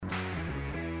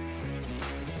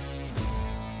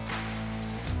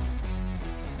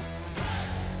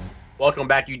Welcome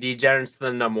back, you degenerates, to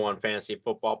the number one fantasy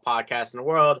football podcast in the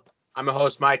world. I'm your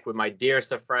host, Mike, with my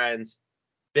dearest of friends,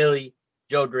 Billy,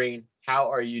 Joe Green.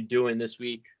 How are you doing this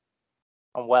week?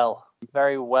 I'm well,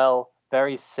 very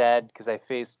sad because I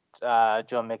faced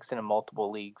Joe Mixon in multiple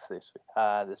leagues this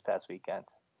past weekend.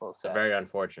 A little sad. Very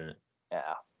unfortunate.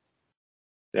 Yeah,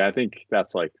 I think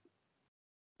that's like,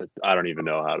 I don't even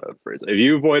know how to phrase it. If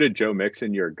you avoided Joe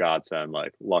Mixon, you're a godsend.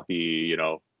 Like, lucky,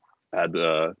 had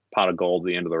the pot of gold at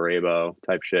the end of the rainbow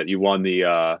type shit. You won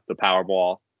the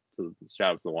Powerball. So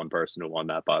shout out to the one person who won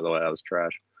that, by the way. That was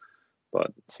trash.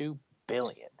 But $2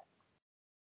 billion.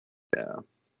 Yeah.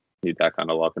 Need that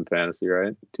kind of luck in fantasy,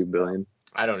 right? $2 billion.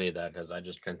 I don't need that because I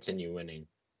just continue winning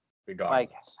regardless.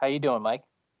 Mike, how you doing, Mike?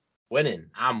 Winning.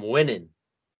 I'm winning.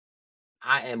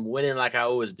 I am winning like I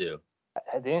always do.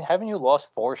 Haven't you lost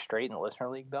 4 straight in the listener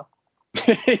league, though?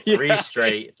 Three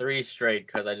straight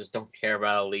because I just don't care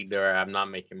about a league where I'm not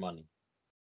making money.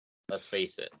 Let's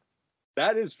face it.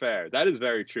 That is fair. That is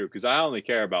very true because I only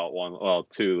care about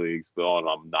 2 leagues, but all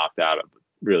of them knocked out of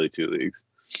really 2 leagues.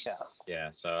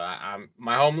 Yeah. So I'm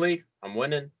my home league. I'm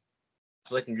winning.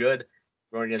 It's looking good.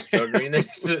 Going against Joe Green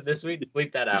this week.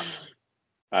 Bleep that out.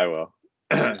 I will.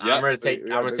 I'm gonna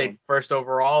take first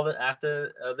overall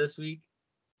after this week.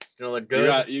 It's gonna look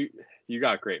good. You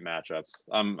got great matchups.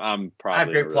 I'm probably. I have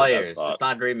great players. It's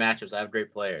not great matchups. I have great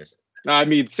players. No, I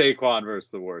mean Saquon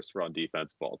versus the worst run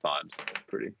defense of all time. So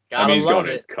pretty. He's going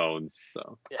against Cones.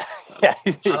 So yeah,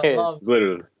 he is.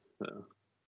 Literally. Yeah.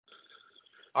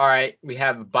 All right, we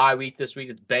have a bye week this week.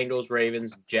 It's Bengals,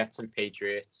 Ravens, Jets, and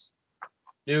Patriots.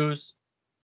 News: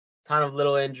 ton of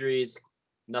little injuries.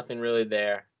 Nothing really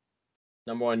there.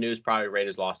 Number one news: probably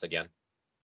Raiders lost again.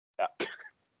 Yeah.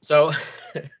 So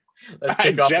let's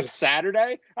kick off. Jeff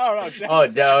Saturday? I don't know.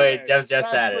 Jeff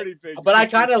Saturday. But I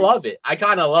kind of love it. Like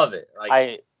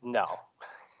no,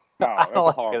 that's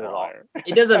a horrible hire.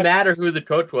 It doesn't matter who the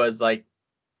coach was. Like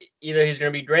either he's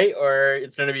going to be great or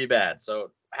it's going to be bad.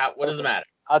 So what does it matter?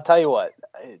 I'll tell you what.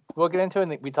 We'll get into it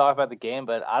and we talk about the game,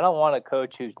 but I don't want a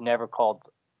coach who's never called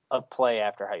a play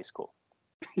after high school.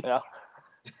 You know,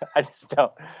 I just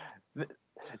don't.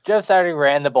 Jeff Saturday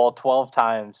ran the ball 12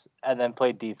 times and then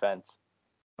played defense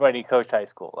when he coached high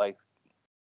school. Like,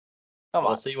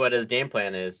 we'll see what his game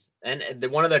plan is. And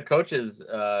one of the coaches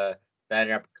that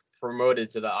got promoted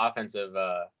to the offensive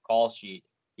call sheet,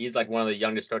 he's like one of the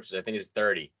youngest coaches. I think he's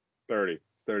 30. 30.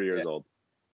 He's 30 years old.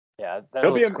 Yeah,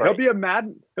 he'll be a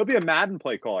Madden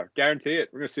play caller. Guarantee it.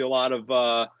 We're gonna see a lot of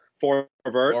 4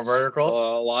 verts, 4 verticals,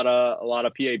 a lot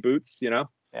of PA boots. Yeah,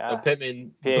 so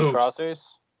Pittman PA boost. crossers.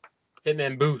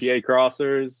 Pitman boost. PA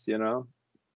crossers, All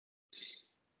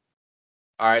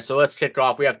right, so let's kick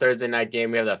off. We have Thursday night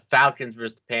game. We have the Falcons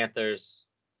versus the Panthers.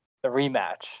 The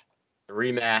rematch.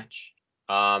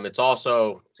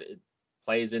 It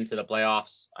plays into the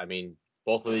playoffs. I mean,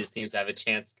 both of these teams have a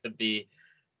chance to be.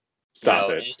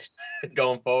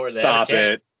 Going forward. Stop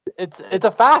it. It's a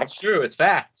fact. It's true. It's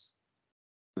facts.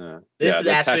 Yeah. This is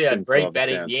actually Texans a great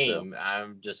betting game. Too.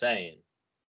 I'm just saying.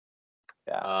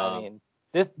 Yeah, I mean.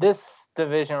 This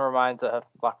division reminds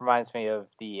me of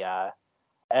the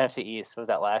NFC East. Was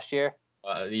that last year?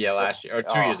 Last year or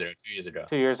 2 years ago. 2 years ago.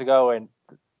 2 years ago, and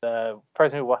the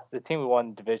team who won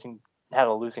the division had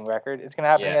a losing record. It's going to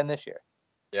happen again this year.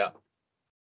 Yeah.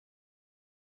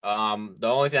 The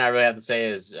only thing I really have to say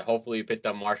is hopefully you picked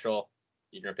up Marshall.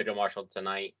 You're gonna pick up Marshall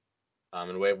tonight.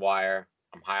 In waiver wire.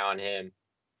 I'm high on him.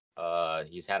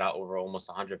 He's had over almost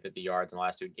 150 yards in the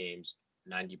last 2 games.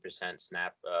 90%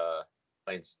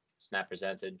 playing snap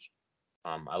percentage.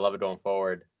 I love it going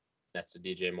forward. That's the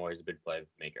DJ Moore. He's a big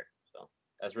playmaker. So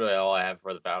that's really all I have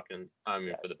for the Falcons.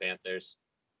 For the Panthers.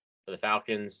 For the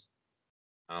Falcons,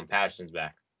 Patterson's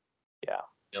back. Yeah.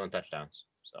 Stealing touchdowns.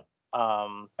 So.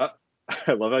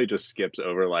 I love how he just skips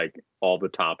over like all the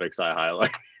topics I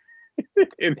highlight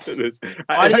into this.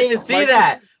 I didn't even see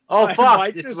that. Oh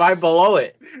fuck! It's right below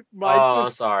it. I'm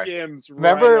sorry.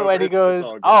 Remember when he goes,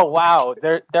 "Oh wow,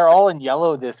 they're all in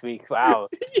yellow this week." Wow.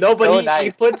 No, but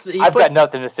he puts. I've got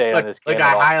nothing to say on this game. Like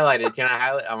I highlighted. Can I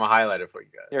highlight? I'm a highlighter for you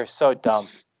guys. You're so dumb.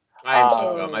 I am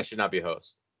so dumb. I should not be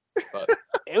host. But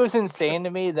it was insane to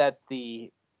me that the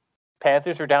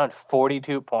Panthers were down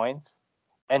 42 points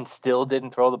and still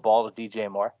didn't throw the ball to DJ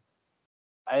Moore.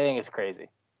 I think it's crazy.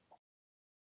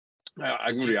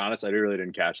 I'm gonna be honest. I really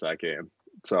didn't catch that game.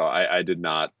 So I did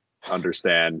not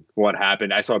understand what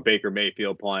happened. I saw Baker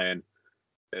Mayfield playing.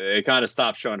 It kind of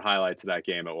stopped showing highlights of that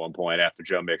game at one point after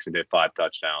Joe Mixon hit 5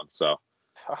 touchdowns. So,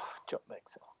 Joe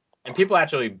Mixon. And people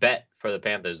actually bet for the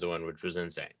Panthers to win, which was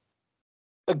insane.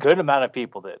 A good amount of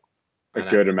people did. A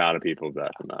good amount of people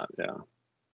bet for that.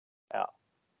 Yeah.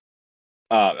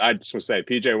 I just want to say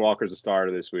PJ Walker's a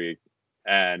starter this week,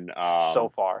 and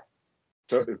So far.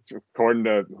 so according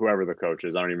to whoever the coach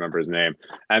is, I don't even remember his name.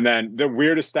 And then the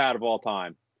weirdest stat of all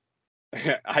time,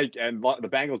 the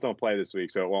Bengals don't play this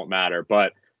week, so it won't matter.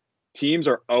 But teams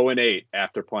are 0-8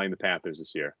 after playing the Panthers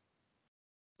this year.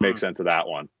 Makes sense of that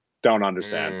one. Don't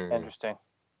understand. Interesting.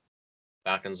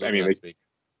 Falcons I lose mean, next week.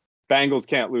 Bengals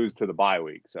can't lose to the bye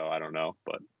week, so I don't know.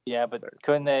 But Yeah, but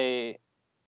couldn't they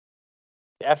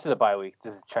after the bye week?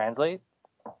 Does it translate?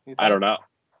 I don't know.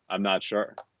 I'm not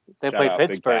sure. They Shout play out Big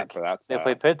Pittsburgh. Cat for that They stat.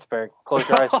 play Pittsburgh. Close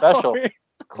your eyes special.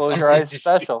 Close your eyes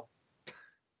special.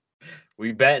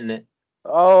 We betting it.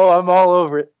 Oh, I'm all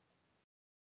over it.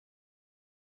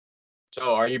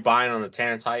 So, are you buying on the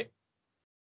Terrence hype?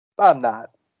 I'm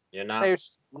not. You're not.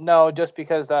 No, just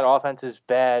because that offense is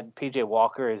bad. PJ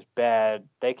Walker is bad.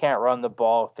 They can't run the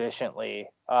ball efficiently.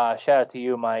 Shout out to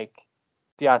you, Mike.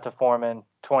 Deonta Foreman,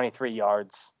 23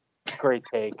 yards. Great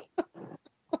take.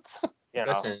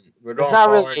 Listen, we're it's going not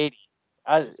forward. really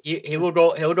 80. He will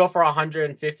go. He'll go for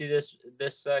 150 this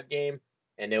game,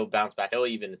 and it'll bounce back. It'll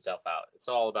even itself out. It's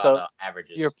all about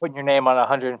averages. You're putting your name on a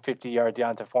 150-yard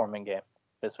Deonta Foreman game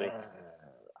this week.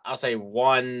 I'll say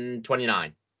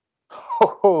 129.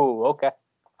 Oh, okay.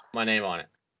 My name on it.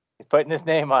 He's putting his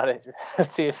name on it.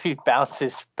 Let's see if he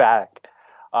bounces back.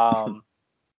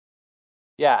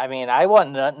 Yeah, I mean, I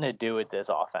want nothing to do with this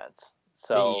offense.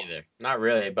 So Me either. Not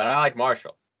really, but I like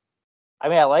Marshall. I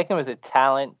mean, I like him as a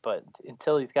talent, but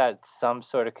until he's got some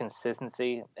sort of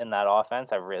consistency in that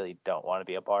offense, I really don't want to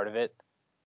be a part of it.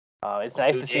 It's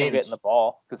nice to see him getting the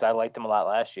ball because I liked him a lot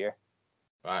last year.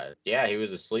 Yeah, he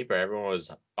was a sleeper. Everyone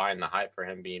was buying the hype for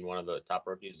him being one of the top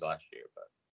rookies last year. But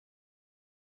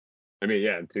I mean,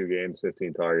 yeah, in 2 games,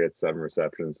 15 targets, 7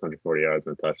 receptions, 140 yards,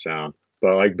 and a touchdown.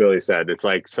 But like Billy said, it's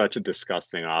like such a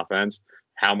disgusting offense.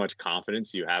 How much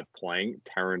confidence you have playing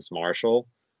Terrence Marshall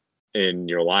in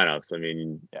your lineups? I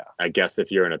mean, yeah. I guess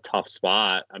if you're in a tough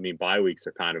spot, I mean, bye weeks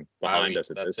are kind of behind us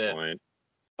at this point.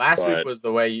 Last week was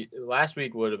the way. Last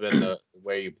week would have been the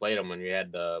way you played them when you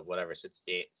had the whatever six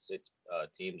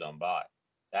teams on bye.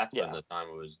 That's when the time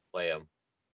it was play them.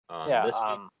 This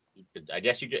week, you could, I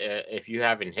guess you could, if you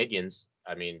have in Higgins.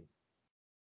 I mean,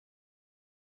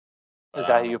 is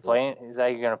that who you're playing? Is that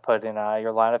you're gonna put in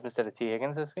your lineup instead of T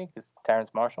Higgins this week? Is Terrence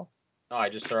Marshall? No, I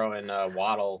just throw in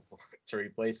Waddle to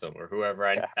replace him or whoever.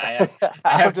 I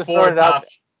have four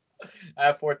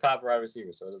top wide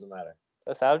receivers, so it doesn't matter.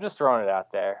 Listen, I'm just throwing it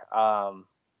out there.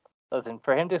 Listen,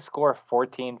 for him to score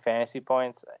 14 fantasy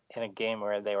points in a game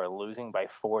where they were losing by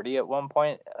 40 at one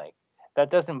point, like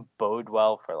that doesn't bode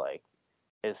well for like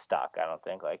his stock. I don't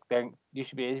think like they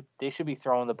should be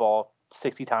throwing the ball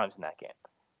 60 times in that game,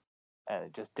 and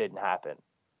it just didn't happen.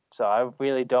 So I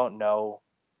really don't know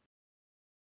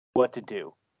what to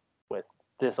do with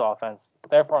this offense.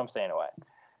 Therefore, I'm staying away.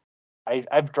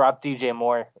 I've dropped DJ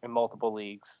Moore in multiple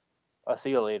leagues. I'll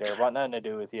see you later. Want nothing to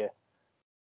do with you.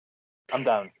 I'm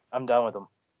done. I'm done with him.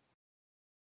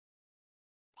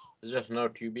 There's just no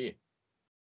QB.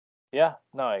 Yeah,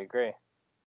 no, I agree.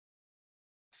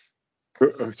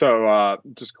 So,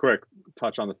 just quick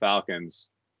touch on the Falcons.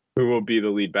 Who will be the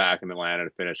lead back in Atlanta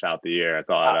to finish out the year? I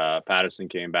thought Patterson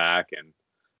came back and it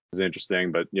was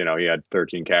interesting, but he had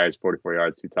 13 carries, 44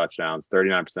 yards, 2 touchdowns,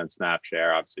 39% snap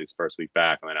share. Obviously, his first week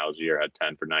back, and then Algier had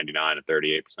 10 for 99 and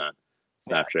 38%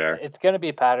 snap share. It's going to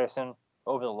be Patterson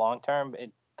over the long term.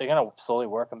 They're going to slowly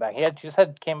work him back. He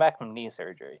came back from knee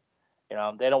surgery. They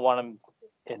don't want him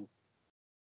in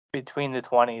between the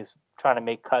 20s trying to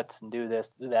make cuts and do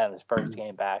this, do that in his first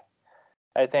game back.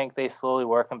 I think they slowly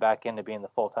work him back into being the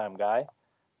full-time guy.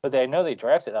 But I know they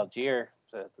drafted Algier,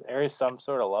 so there is some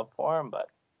sort of love for him. But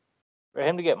for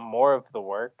him to get more of the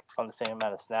work on the same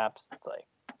amount of snaps, it's like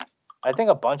I think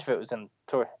a bunch of it was in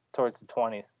towards the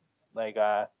 20s, like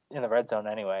in the red zone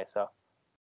anyway. So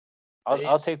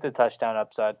I'll take the touchdown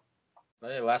upside.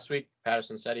 Last week,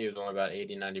 Patterson said he was only about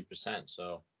 80-90%.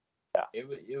 So yeah,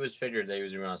 it was figured that he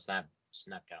was around snap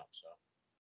count. So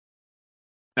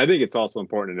I think it's also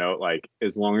important to note, like,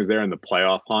 as long as they're in the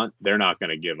playoff hunt, they're not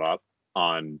going to give up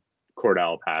on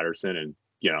Cordell Patterson and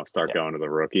start going to the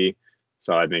rookie.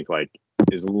 So I think like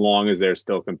as long as they're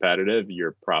still competitive,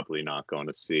 you're probably not going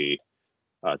to see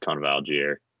a ton of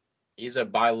Algier. He's a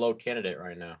buy low candidate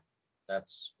right now.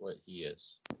 That's what he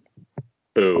is.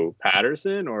 Who,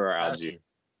 Patterson or Algier?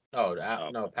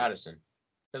 No, Patterson.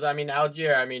 Because I mean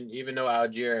Algier. Even though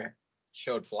Algier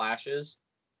showed flashes,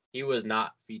 he was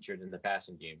not featured in the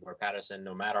passing game. Where Patterson,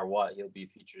 no matter what, he'll be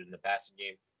featured in the passing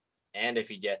game. And if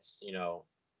he gets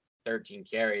 13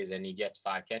 carries and he gets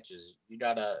 5 catches, you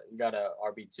got a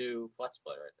RB2 flex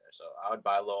play right there. So I would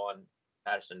buy low on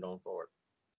Patterson going forward.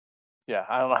 Yeah,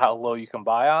 I don't know how low you can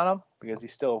buy on him because he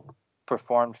still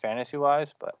performed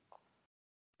fantasy-wise, but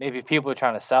maybe people are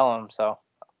trying to sell him. So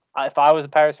if I was a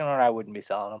Pirates owner, I wouldn't be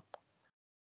selling him.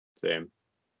 Same.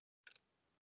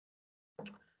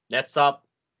 Nets up.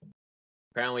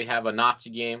 Apparently, we have a Nazi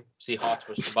game. Seahawks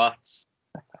versus the Bucks.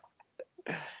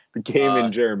 The game Uh,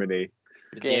 in Germany.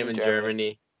 The game in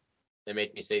Germany. They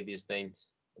make me say these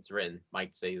things. It's written. Mike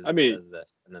says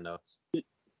this in the notes.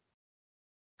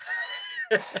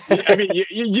 I mean,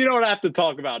 you don't have to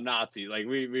talk about Nazi. Like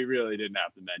we really didn't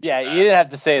have to mention. Yeah, that. you didn't have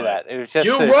to say that. It was just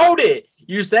you wrote it.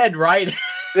 You said right.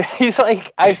 He's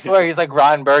like, I swear, he's like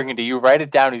Ron Burgundy. You write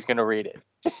it down, he's gonna read it.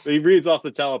 He reads off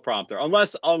the teleprompter.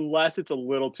 Unless it's a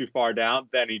little too far down,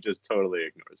 then he just totally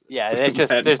ignores it. Yeah, it's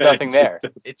just there's nothing there.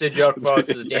 It's a joke,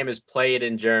 folks. This game is played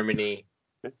in Germany.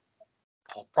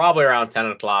 Probably around 10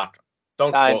 o'clock.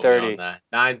 Don't quote me on that.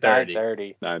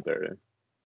 9:30. 9:30.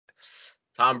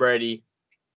 Tom Brady.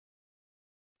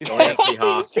 He's Going to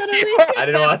Seahawks. I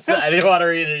didn't want to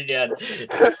read it again. He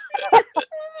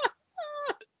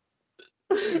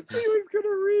was gonna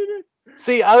read it.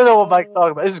 See, I don't know what Mike's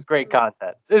talking about. This is great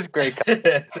content. This is great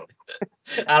content.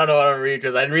 I don't know what I'm reading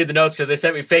because I didn't read the notes because they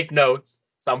sent me fake notes.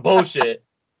 Some bullshit.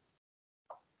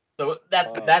 So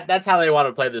that's how they want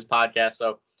to play this podcast.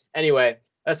 So anyway,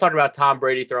 let's talk about Tom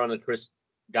Brady throwing to Chris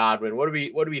Godwin. What do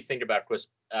we think about Chris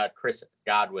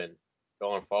Godwin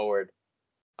going forward?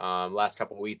 Last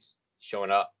couple of weeks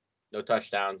showing up, no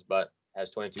touchdowns, but has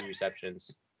 22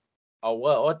 receptions. Oh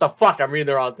well, what the fuck? I'm reading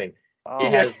the wrong thing. He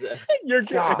has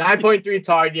 9.3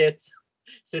 targets,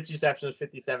 6 receptions,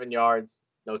 57 yards,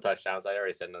 no touchdowns. I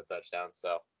already said no touchdowns.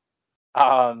 So,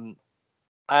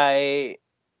 I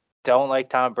don't like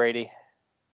Tom Brady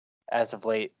as of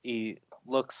late. He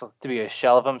looks to be a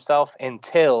shell of himself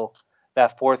until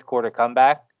that fourth quarter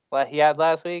comeback that he had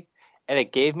last week, and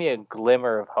it gave me a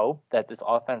glimmer of hope that this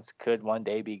offense could one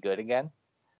day be good again.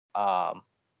 I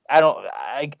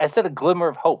said a glimmer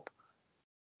of hope.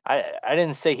 I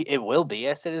didn't say it will be.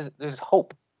 I said there's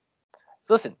hope.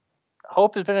 Listen,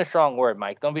 hope has been a strong word,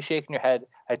 Mike. Don't be shaking your head.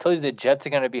 I told you the Jets are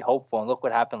going to be hopeful, and look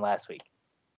what happened last week.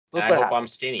 I hope I'm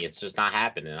skinny. It's just not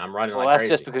happening. I'm running like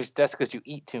crazy. That's because you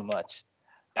eat too much.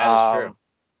 That is true.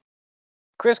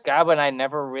 Chris Godwin, I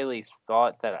never really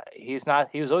thought that he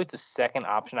was always the second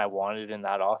option I wanted in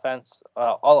that offense.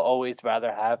 I'll always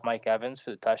rather have Mike Evans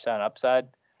for the touchdown upside.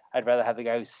 I'd rather have the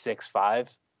guy who's 6'5",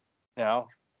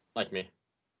 Like me.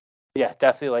 Yeah,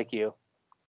 definitely like you.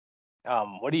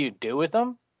 What do you do with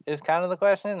them is kind of the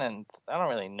question, and I don't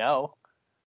really know.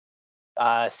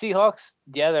 Seahawks,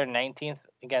 yeah, they're 19th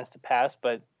against the pass,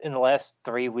 but in the last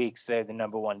 3 weeks, they're the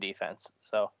number 1 defense.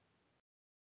 So,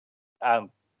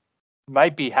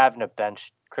 might be having to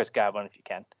bench Chris Godwin if you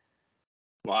can.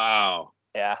 Wow.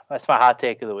 Yeah, that's my hot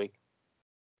take of the week.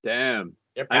 Damn.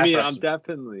 I'm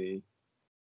definitely.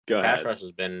 Go ahead. Pass rush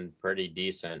has been pretty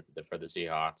decent for the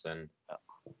Seahawks, and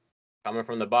coming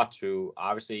from the Bucs, who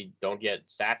obviously don't get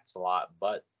sacked a lot,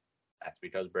 but that's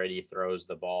because Brady throws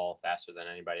the ball faster than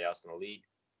anybody else in the league.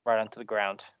 Right onto the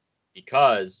ground.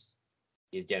 Because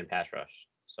he's getting pass rush.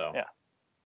 So, yeah.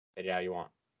 Take it how you want.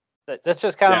 That's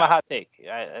just kind of my hot take.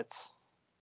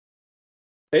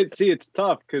 It's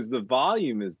tough because the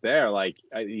volume is there. Like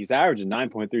he's averaging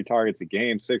 9.3 targets a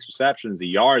game, 6 receptions. The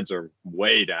yards are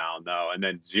way down though, and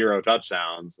then 0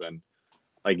 touchdowns. And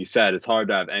like you said, it's hard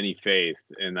to have any faith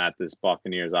in that this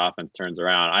Buccaneers offense turns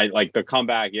around. I like the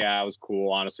comeback. Yeah, it was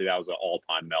cool. Honestly, that was an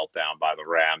all-time meltdown by the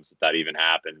Rams that even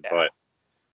happened. Yeah. But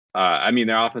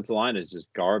their offensive line is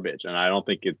just garbage, and I don't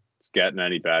think it's getting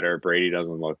any better. Brady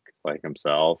doesn't look like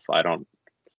himself. I don't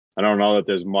know that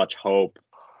there's much hope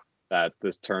that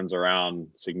this turns around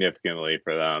significantly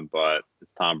for them, but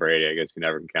it's Tom Brady. I guess you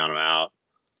never can count him out.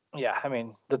 Yeah,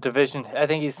 the division, I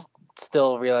think he's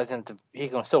still realizing he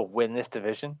can still win this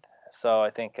division. So I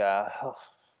think he'll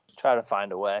try to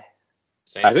find a way.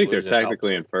 I think they're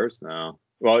technically in first now.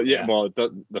 Well, yeah. Well,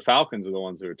 the Falcons are the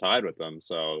ones who are tied with them,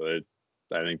 so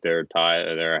I think they're tied.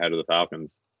 They're ahead of the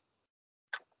Falcons.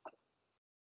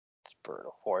 It's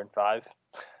brutal. 4-5.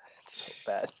 It's so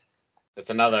bad. That's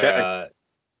another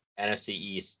NFC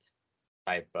East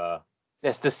type.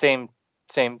 It's the same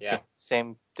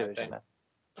division.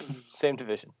 Same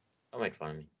division. Don't make fun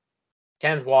of me.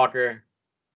 Kenneth Walker,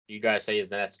 you guys say is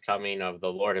the next coming of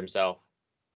the Lord himself.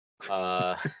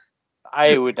 I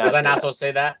would not. Was I not supposed to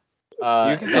say that?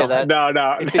 You can say that.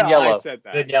 No. It's in yellow. I said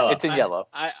that. It's in yellow. It's in yellow.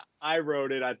 I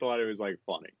wrote it. I thought it was like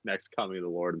funny. Next coming of the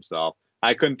Lord himself.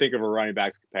 I couldn't think of a running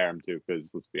back to compare him to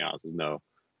because let's be honest, there's no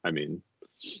running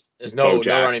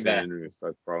back.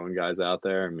 Start throwing guys out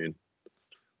there.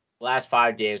 Last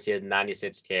 5 games, he has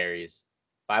 96 carries,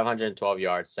 512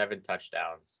 yards, 7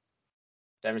 touchdowns.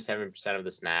 77% of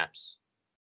the snaps.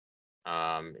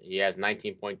 He has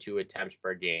 19.2 attempts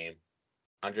per game,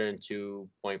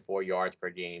 102.4 yards per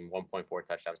game, 1.4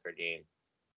 touchdowns per game.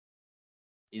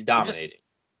 He's dominating.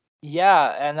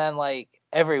 Yeah, and then like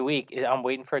every week, I'm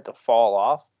waiting for it to fall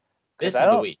off. This is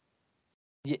the week.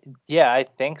 Yeah, I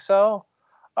think so.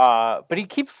 But he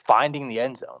keeps finding the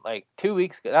end zone. Like 2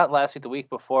 weeks, not last week, the week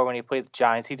before when he played the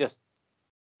Giants, he just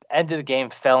ended the game,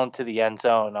 fell into the end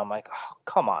zone. I'm like, oh,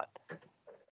 come on.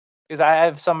 Because I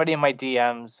have somebody in my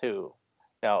DMs who,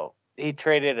 he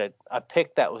traded a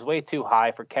pick that was way too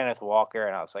high for Kenneth Walker,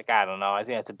 and I was like, I don't know. I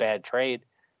think that's a bad trade.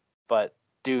 But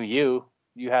you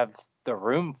have the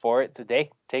room for it to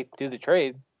do the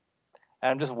trade. And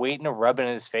I'm just waiting to rub it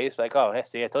in his face, like, oh,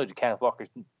 see, I told you Kenneth Walker's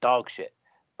dog shit.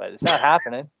 But it's not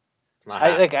happening. It's not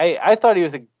happening. I thought he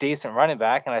was a decent running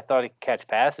back, and I thought he could catch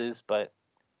passes, but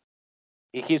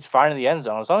he keeps finding the end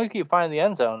zone. As long as you keep finding the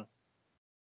end zone,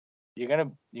 you're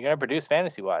gonna produce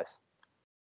fantasy wise.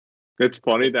 It's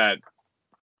funny that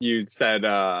you said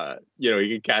he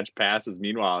can catch passes.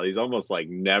 Meanwhile, he's almost like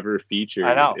never featured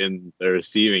in the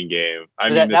receiving game. I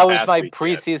mean, that was my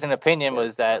preseason opinion,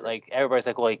 was that like everybody's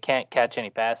like, well, he can't catch any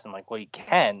passes. I'm like, well, he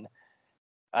can.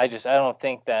 I don't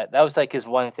think that was like his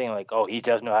one thing, like, oh, he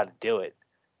does know how to do it.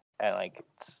 And like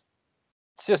it's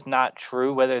just not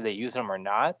true whether they use him or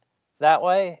not that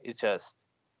way. It's just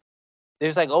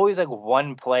there's like always like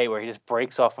one play where he just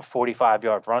breaks off a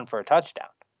 45-yard run for a touchdown.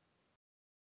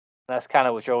 And that's kind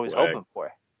of what you're always hoping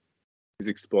for. He's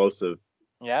explosive.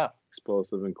 Yeah.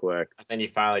 Explosive and quick. And then he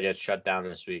finally gets shut down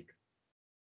this week.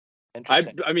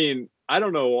 Interesting. I mean, I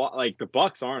don't know. Like the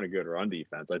Bucs aren't a good run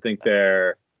defense. I think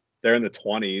they're in the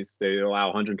 20s. They allow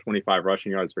 125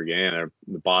 rushing yards per game. They're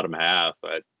in the bottom half.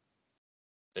 But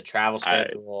the travel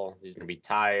schedule, he's gonna be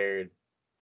tired.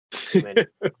 Too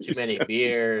many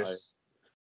beers.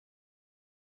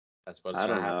 That's what's I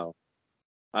don't know.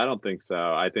 I don't think so.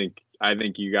 I think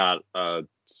you got a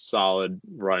solid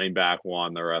running back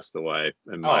one the rest of the way.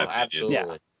 Absolutely.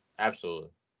 Yeah. Absolutely.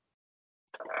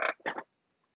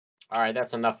 All right,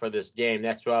 that's enough for this game.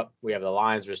 Next up, we have the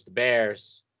Lions versus the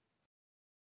Bears.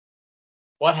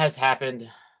 What has happened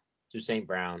to St.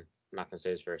 Brown? I'm not going to say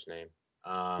his first name.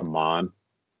 Amon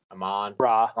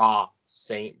Ra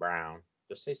St. Brown.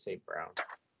 Just say St. Brown. That's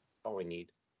all we need.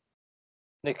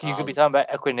 Nick, you could be talking about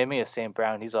Equanimous St.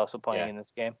 Brown. He's also playing in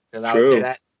this game. Because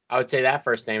I would say that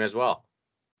first name as well.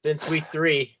 Since week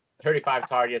 3, 35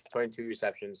 targets, 22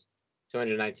 receptions,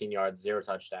 219 yards, 0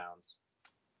 touchdowns,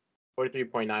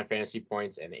 43.9 fantasy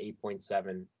points, and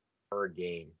 8.7 per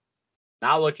game.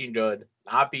 Not looking good.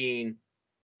 Not being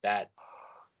that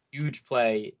huge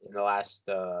play in the last,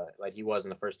 like he was in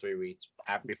the first 3 weeks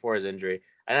before his injury.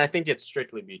 And I think it's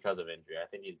strictly because of injury. I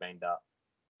think he's banged up.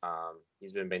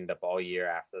 He's been banged up all year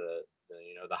after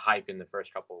the hype in the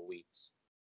first couple of weeks.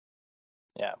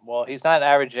 Yeah, well, he's not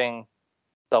averaging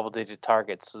double-digit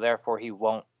targets, so therefore he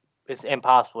won't. It's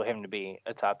impossible for him to be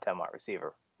a top 10 wide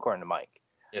receiver, according to Mike.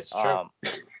 It's true.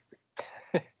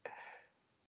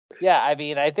 Yeah, I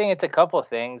mean, I think it's a couple of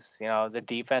things. The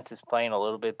defense is playing a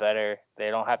little bit better. They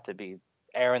don't have to be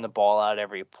airing the ball out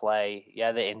every play.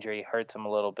 Yeah, the injury hurts them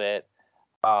a little bit,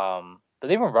 but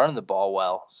they've been running the ball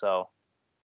well. So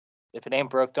if it ain't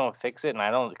broke, don't fix it. And I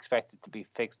don't expect it to be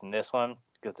fixed in this one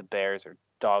because the Bears are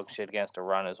dog shit against a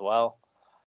run as well.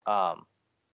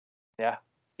 Yeah,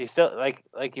 he still like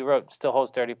you wrote, still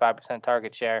holds 35%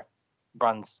 target share,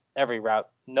 runs every route,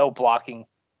 no blocking,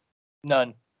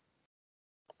 none.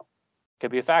 Could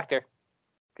be a factor.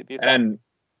 And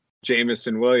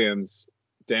Jameson Williams,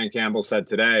 Dan Campbell said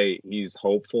today he's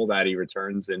hopeful that he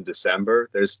returns in December.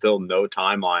 There's still no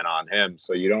timeline on him,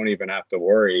 so you don't even have to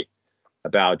worry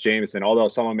about Jameson. Although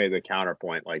someone made the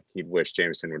counterpoint, like he'd wish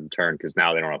Jameson would return because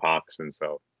now they don't have Hawkinson.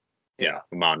 So,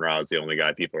 Amon-Ra is the only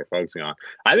guy people are focusing on.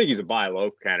 I think he's a buy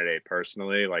low candidate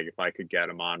personally. Like if I could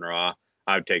get Amon-Ra,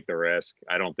 I would take the risk.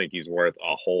 I don't think he's worth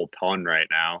a whole ton right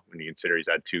now when you consider he's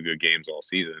had 2 good games all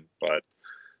season. But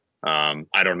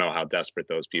I don't know how desperate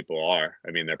those people are.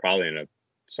 I mean, they're probably in a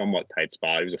somewhat tight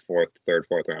spot. He was a third,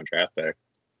 fourth round draft pick.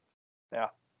 Yeah.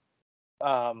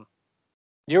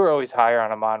 You were always higher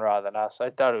on Amon-Ra than us.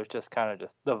 I thought it was just kind of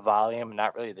just the volume,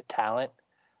 not really the talent.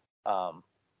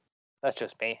 That's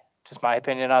just me. Just my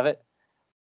opinion of it.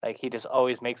 Like, he just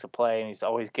always makes a play, and he's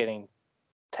always getting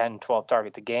 10, 12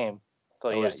 targets a game. So,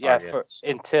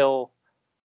 until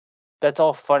that's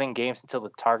all fun and games until the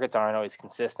targets aren't always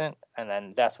consistent, and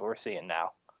then that's what we're seeing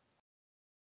now.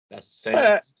 That's the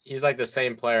same. He's like the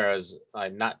same player as,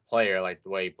 not player like the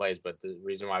way he plays, but the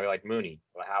reason why we like Mooney.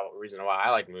 Reason why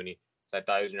I like Mooney is I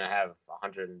thought he was going to have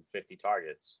 150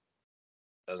 targets.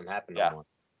 Doesn't happen no more.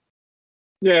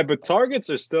 Yeah, but targets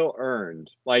are still earned.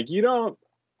 Like you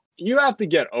have to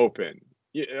get open.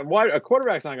 Why a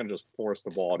quarterback's not going to just force the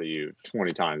ball to you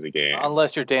 20 times a game.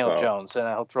 Unless you're Daniel So- Jones, and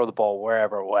he'll throw the ball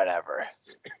wherever, whatever.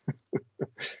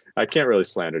 I can't really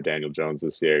slander Daniel Jones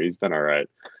this year. He's been all right.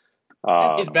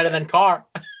 He's better than Carr.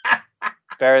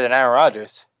 Better than Aaron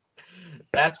Rodgers.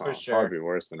 That's for sure. Probably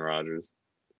worse than Rodgers.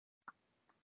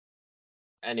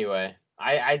 Anyway,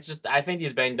 I think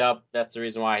he's banged up. That's the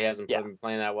reason why he hasn't Yeah. been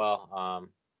playing that well.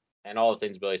 And all the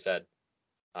things Billy said.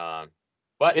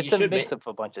 But It's he a should mix of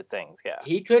a bunch of things, yeah.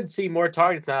 he could see more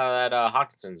targets now that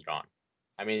Hawkinson's gone.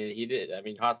 I mean, he did. I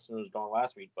mean, Hawkinson was gone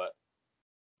last week, but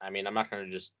I mean, I'm not going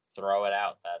to just throw it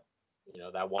out that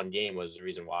that one game was the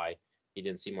reason why he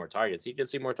didn't see more targets. He could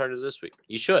see more targets this week.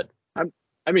 He should.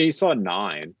 I mean, he saw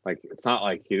 9. Like it's not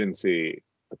like he didn't see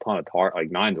a ton of targets.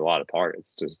 Like 9's a lot of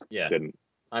targets. Just Yeah. didn't.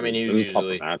 I mean, he It was was a tougher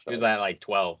usually matchup. he was at like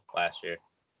 12 last year.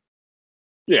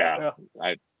 Yeah.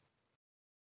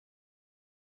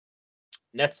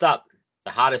 Next up,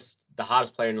 the hottest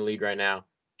player in the league right now,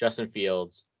 Justin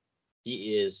Fields.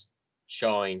 He is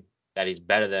showing that he's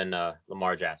better than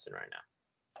Lamar Jackson right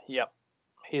now. Yep.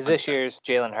 He's this year's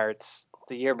Jalen Hurts.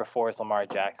 The year before is Lamar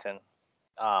Jackson.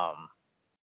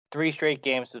 3 straight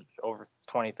games with over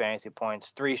 20 fantasy points,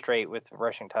 3 straight with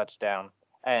rushing touchdown.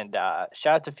 And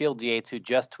shout out to Fields Yates, who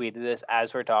just tweeted this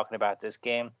as we're talking about this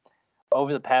game.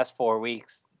 Over the past 4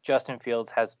 weeks, Justin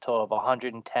Fields has a total of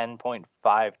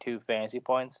 110.52 fantasy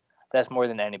points. That's more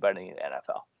than anybody in the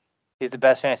NFL. He's the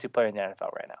best fantasy player in the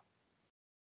NFL right now.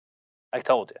 I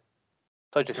told you.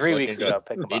 Told you 3 looking weeks good. ago.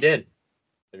 Pick him He up. did.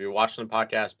 If you're watching the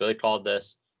podcast, Billy called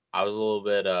this. I was a little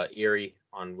bit eerie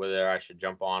on whether I should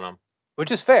jump on him.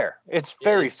 Which is fair. It's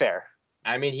very Yes. fair.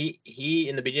 I mean, he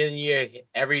in the beginning of the year,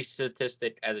 every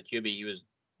statistic as a QB, he was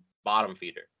bottom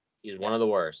feeder. He's one of the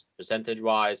worst,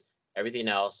 percentage-wise, everything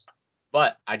else.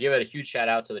 But I give it a huge shout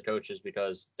out to the coaches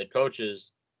because the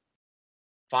coaches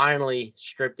finally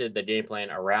scripted the game plan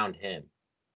around him.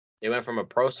 They went from a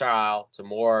pro style to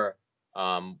more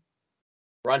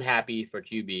run happy for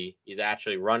QB. He's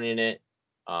actually running it.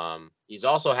 He's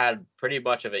also had pretty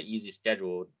much of an easy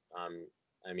schedule.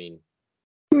 I mean,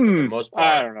 for the most part.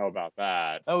 I don't know about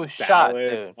that. Oh, shot, Dallas,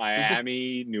 dude. You just-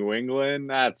 Miami, New England.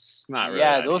 That's not really.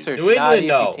 Yeah, that those easy. are New not England, easy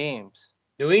no. teams.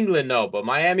 New England, no, but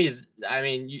Miami's. I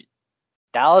mean,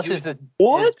 Dallas You- is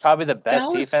What? probably the best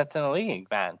Dallas? defense in the league,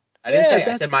 man. I didn't Yeah, say. I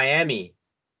that's- said Miami.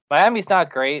 Miami's not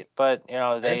great, but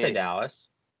I didn't say they Dallas.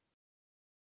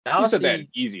 You Dallas, said that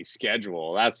easy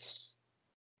schedule. That's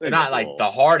they're not like the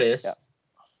hardest. Yeah.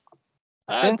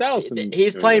 Since Dallas and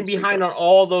He's New playing England's pretty behind tough. on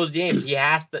all those games. He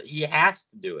has to. He has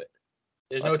to do it.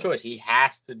 There's no Listen. choice. He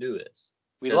has to do this.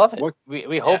 we Just love it. what-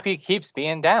 We hope he keeps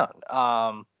being down.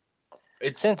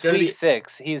 It's Since gonna week be.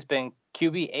 6, he's been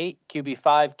QB8,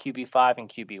 QB5, QB5, and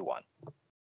QB1.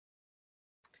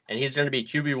 And he's going to be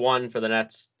QB1 for the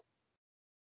next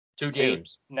 2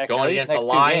 games. Next, Going at least against the next 2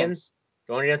 games. Lions,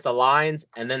 going against the Lions,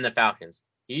 and then the Falcons.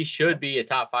 He should be a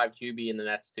top 5 QB in the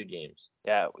next 2 games.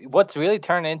 Yeah, what's really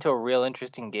turned into a real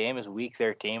interesting game is Week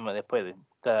 13 when they play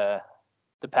the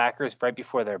Packers right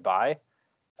before their bye.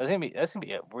 That's gonna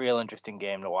be a real interesting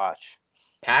game to watch.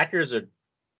 Packers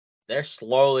they're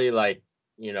slowly I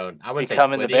wouldn't say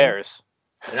Becoming the quitting. Bears.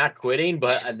 They're not quitting,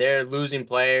 but they're losing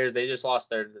players. They just lost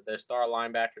their star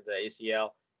linebacker to ACL.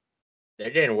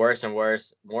 They're getting worse and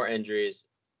worse. More injuries.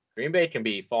 Green Bay can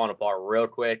be falling apart real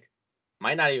quick.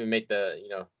 Might not even make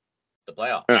the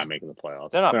playoffs. They're not making the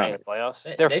playoffs. They're not making the playoffs.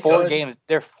 They- They're they 4 could. games.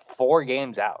 They're 4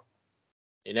 games out.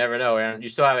 You never know, Aaron. You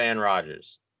still have Aaron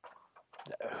Rodgers.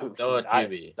 Still a I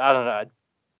QB. don't know.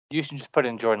 You should just put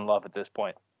in Jordan Love at this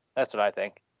point. That's what I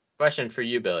think. Question for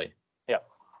you, Billy. Yep.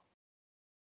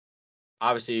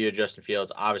 Obviously, you're Justin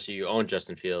Fields. Obviously, you own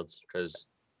Justin Fields because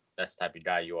that's the type of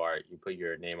guy you are. You put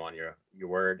your name on your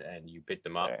word and you picked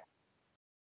him up. Right.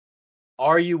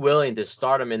 Are you willing to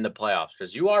start him in the playoffs?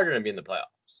 Because you are going to be in the playoffs.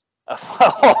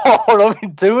 Don't be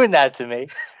doing that to me.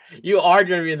 You are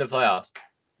going to be in the playoffs.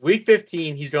 Week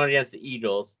 15, he's going against the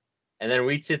Eagles, and then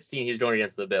week 16, he's going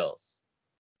against the Bills.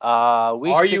 Week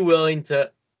Are you 6 willing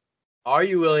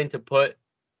to put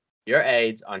your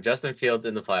eggs on Justin Fields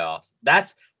in the playoffs?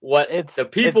 That's what the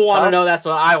people it's want to tough. know. That's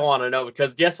what I want to know.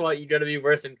 Because guess what? You're going to be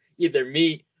worse than either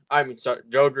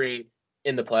Joe Green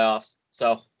in the playoffs.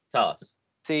 So tell us.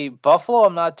 See, Buffalo,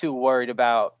 I'm not too worried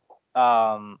about.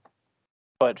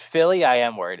 But Philly, I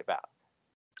am worried about.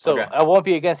 So Okay. I won't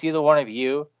be against either one of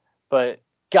you, but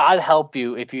God help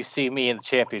you if you see me in the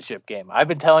championship game. I've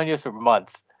been telling you this for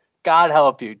months. God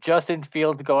help you. Justin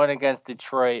Fields going against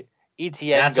Detroit.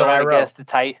 ETN That's what I going wrote. against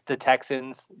the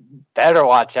Texans. Better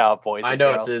watch out, boys. I and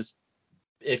know girls. it's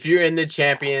if you're in the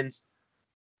champions,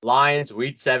 Lions,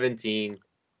 week 17.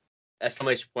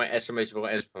 Exclamation point, exclamation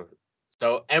point, exclamation point.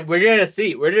 So, and we're going to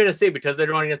see because they're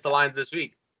going against the Lions this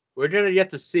week. We're going to get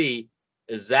to see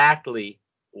exactly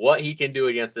what he can do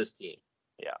against this team.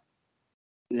 Yeah.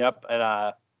 Yep.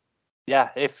 And yeah,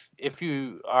 if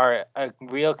you are a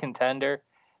real contender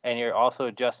and you're also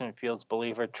a Justin Fields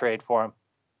believer, trade for him.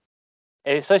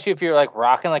 And especially if you're like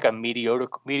rocking like a mediocre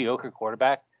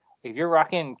quarterback. If you're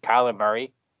rocking Kyler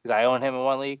Murray, because I own him in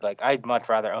one league, like I'd much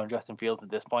rather own Justin Fields at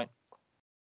this point.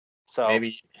 So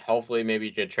hopefully,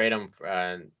 you could trade him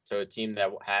to a team that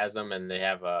has them and they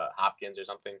have Hopkins or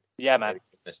something. Yeah, man.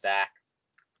 The stack.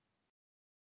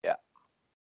 Yeah.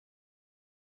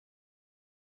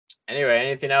 Anyway,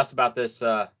 anything else about this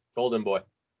Golden Boy?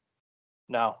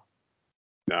 No,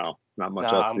 not much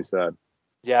else to be said.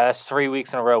 Yeah, that's 3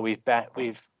 weeks in a row we've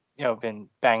been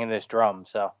banging this drum.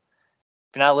 So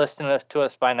if you're not listening to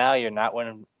us by now, you're not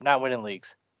winning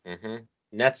leagues. Mm-hmm.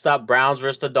 Next up, Browns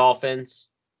versus the Dolphins.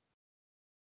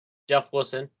 Jeff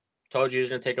Wilson told you he was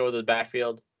going to take over the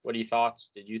backfield. What are your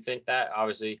thoughts? Did you think that?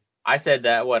 Obviously, I said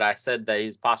that. I said that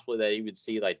he's possibly that he would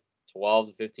see like 12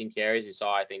 to 15 carries. He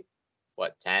saw, I think,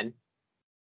 10?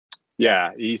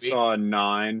 Yeah, he saw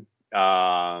 9.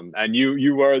 And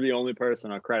you were the only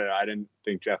person on credit. I didn't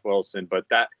think Jeff Wilson, but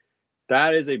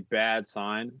that is a bad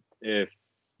sign if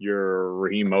you're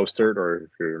Raheem Mostert or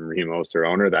if you're a Raheem Mostert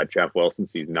owner that Jeff Wilson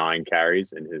sees 9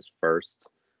 carries in his first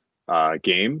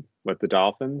game with the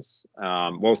Dolphins.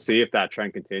 We'll see if that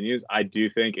trend continues. I do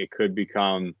think it could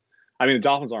become. I mean, the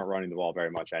Dolphins aren't running the ball very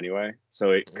much anyway,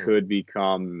 so it could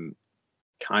become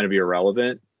kind of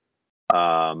irrelevant.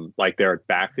 Like their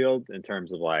backfield in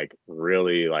terms of like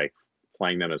really like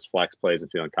playing them as flex plays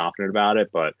and feeling confident about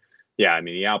it. But yeah, I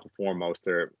mean, he outperformed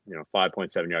Mostert,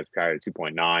 5.7 yards per carry to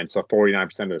 2.9. So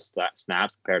 49% of the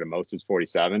snaps compared to Mostert's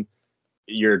 47.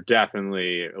 You're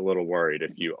definitely a little worried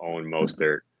if you own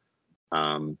Mostert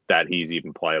that he's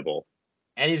even playable.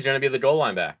 And he's going to be the goal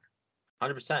line back.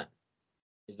 100%.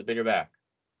 He's the bigger back.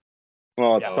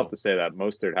 Well, it's tough to say that.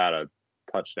 Mostert had a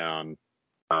touchdown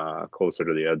closer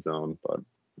to the end zone, but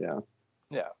yeah.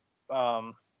 Yeah.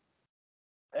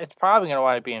 It's probably going to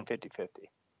wind up being 50-50.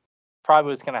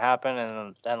 Probably what's going to happen.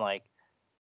 And then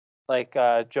like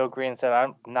Joe Green said,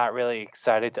 I'm not really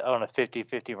excited to own a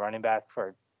 50-50 running back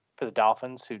for the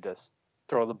Dolphins who just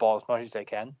throw the ball as much as they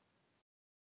can.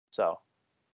 So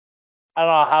I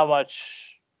don't know how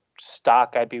much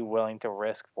stock I'd be willing to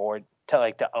risk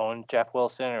to own Jeff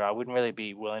Wilson, or I wouldn't really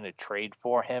be willing to trade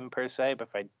for him per se. But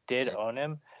if I did own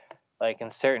him, like in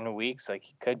certain weeks, like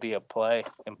he could be a play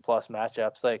in plus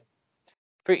matchups. Like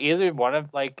for either one of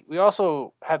we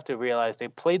also have to realize they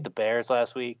played the Bears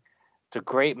last week. It's a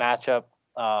great matchup.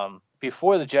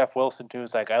 Before the Jeff Wilson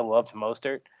news, I loved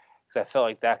Mostert because I felt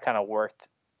like that kind of worked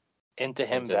into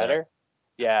him better.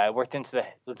 Yeah, it worked into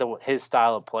his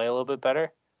style of play a little bit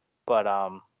better. But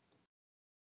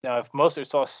now if Mostert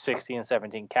saw 16 and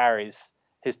 17 carries,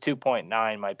 his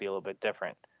 2.9 might be a little bit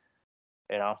different.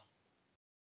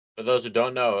 For those who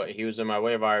don't know, he was in my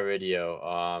waiver wire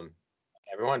video.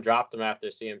 Everyone dropped him after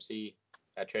CMC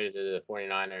got traded to the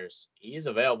 49ers. He is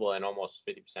available in almost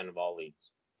 50% of all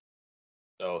leagues.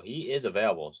 So he is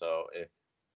available. So if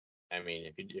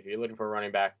you're looking for a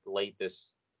running back late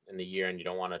this in the year and you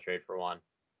don't want to trade for one,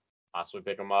 possibly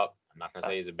pick him up. I'm not going to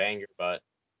say he's a banger, but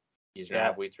he's going to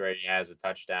have weeks where he has a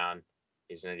touchdown.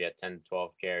 He's going to get 10 to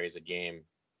 12 carries a game.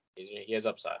 He has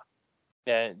upside.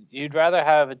 Yeah, you'd rather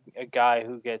have a guy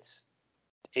who gets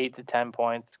 8 to 10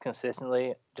 points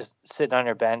consistently just sitting on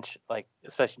your bench, like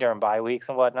especially during bye weeks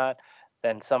and whatnot,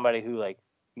 than somebody who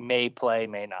may play,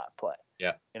 may not play.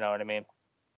 Yeah. You know what I mean?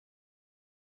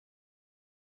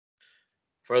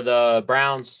 For the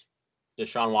Browns,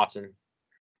 Deshaun Watson,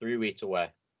 3 weeks away.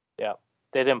 Yeah.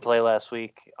 They didn't play last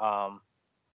week.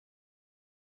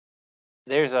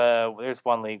 There's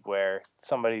one league where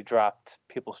somebody dropped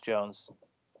Peoples-Jones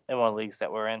in one of the leagues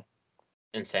that we're in.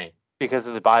 Insane. Because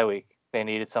of the bye week. They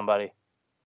needed somebody.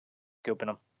 Scooping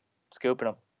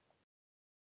them.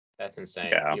 That's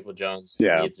insane. Yeah. Peoples-Jones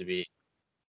needs to be.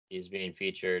 He's being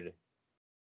featured.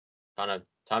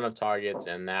 Ton of targets,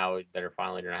 and now they're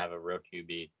finally going to have a real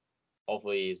QB.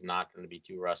 Hopefully, he's not going to be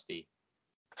too rusty.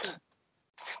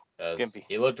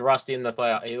 He looked rusty in the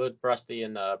playoff. He looked rusty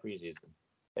in the preseason.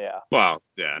 Yeah. Well,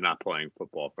 yeah, not playing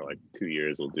football for 2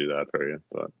 years will do that for you.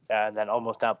 But yeah, and then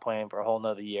almost not playing for a whole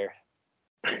nother year.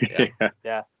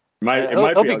 Yeah.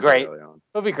 He'll be great.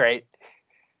 He'll be great.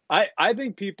 I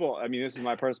think people. I mean, this is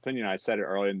my personal opinion. I said it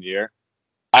earlier in the year.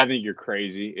 I think you're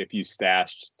crazy if you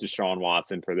stashed Deshaun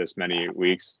Watson for this many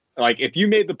weeks. Like, if you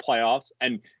made the playoffs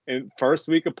and first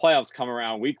week of playoffs come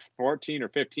around, week 14 or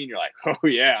 15, you're like, oh,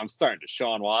 yeah, I'm starting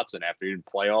Deshaun Watson after you didn't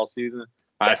play all season.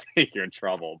 I think you're in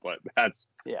trouble, but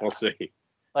we'll see.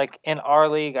 Like, in our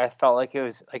league, I felt like it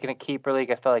was, like, in a keeper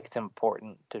league, I felt like it's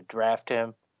important to draft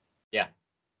him. Yeah.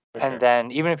 And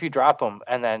then, even if you drop him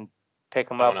and then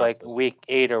pick him up, like, week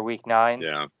 8 or week 9.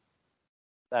 Yeah.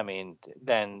 I mean,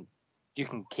 then you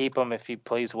can keep him if he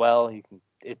plays well.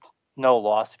 It's no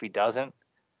loss if he doesn't.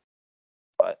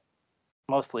 But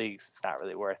most leagues, it's not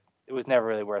really worth. It was never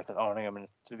really worth owning him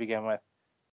to begin with.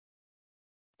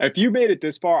 If you made it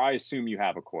this far, I assume you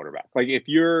have a quarterback. Like, if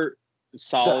you're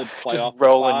solid playoff just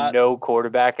rolling spot, no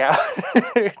quarterback out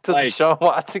until Deshaun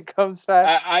Watson comes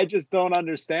back. I just don't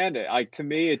understand it. Like, to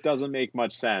me, it doesn't make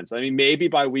much sense. I mean, maybe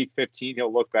by week 15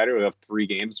 he'll look better. We'll have 3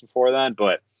 games before then,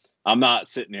 but I'm not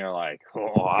sitting there like,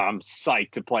 oh, I'm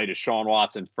psyched to play Deshaun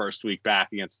Watson first week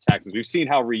back against the Texans. We've seen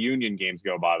how reunion games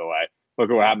go, by the way. Look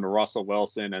at what happened to Russell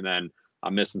Wilson, and then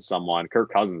I'm missing someone.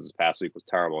 Kirk Cousins this past week was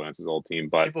terrible against his old team.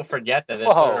 But people forget that they're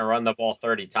starting to run the ball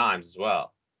 30 times as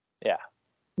well. Yeah.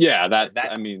 Yeah,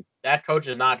 I mean, that coach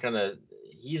is not gonna.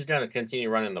 He's gonna continue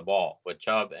running the ball with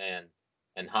Chubb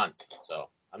and Hunt. So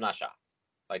I'm not shocked.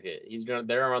 Like, they're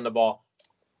gonna run the ball.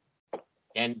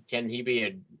 Can he be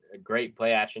a great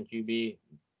play action QB?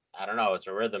 I don't know. It's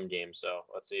a rhythm game, so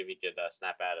let's see if he could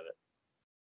snap out of it.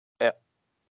 Yep.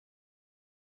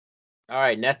 All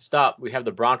right, next up, we have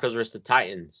the Broncos versus the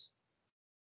Titans.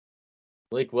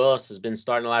 Malik Willis has been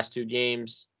starting the last 2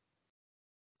 games.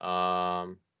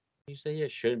 You say he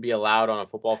shouldn't be allowed on a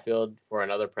football field for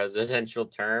another presidential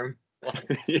term?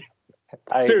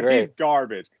 I Dude, agree. he's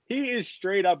garbage. He is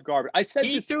straight up garbage. I said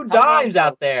he threw dimes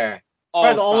out there.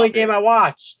 It's the only game I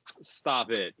watched.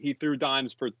 Stop it. He threw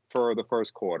dimes for the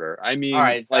first quarter. I mean, all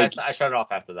right, I shut it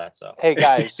off after that. So hey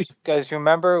guys,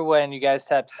 remember when you guys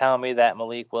kept telling me that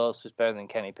Malik Willis was better than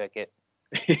Kenny Pickett?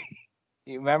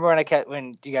 You remember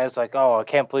when you guys were like, oh, I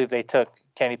can't believe they took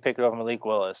Kenny Pickett over Malik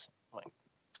Willis? I'm like,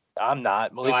 I'm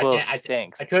not. Malik Willis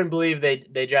stinks. I couldn't believe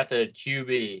they drafted a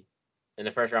QB in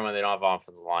the first round when they don't have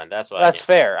offensive line. That's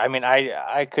fair. I mean,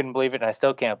 I couldn't believe it, and I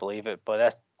still can't believe it. But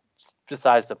that's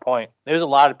besides the point. There's a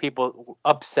lot of people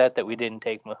upset that we didn't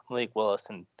take Malik Willis,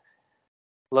 and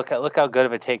look how good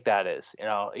of a take that is. You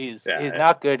know, he's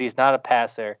not good. He's not a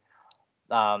passer.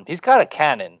 He's got a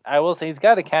cannon. I will say he's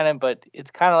got a cannon, but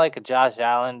it's kind of like a Josh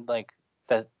Allen. Like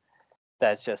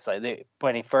that's just like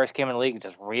when he first came in the league,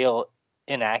 just real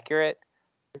inaccurate.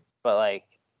 But like,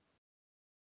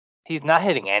 he's not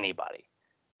hitting anybody.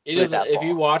 He doesn't. If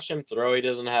you watch him throw, he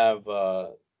doesn't have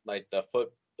like the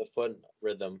foot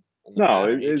rhythm. No,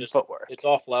 it's footwork. It's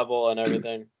off level and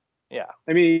everything. Yeah,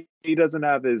 I mean, he doesn't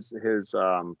have his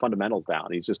fundamentals down.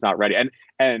 He's just not ready.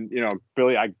 And you know,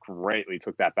 Billy, I greatly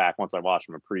took that back once I watched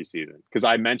him in preseason, because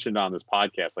I mentioned on this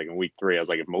podcast, like in week 3, I was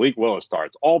like, if Malik Willis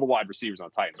starts, all the wide receivers on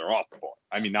the Titans are off the board.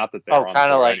 I mean, not that they're on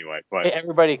the board anyway, but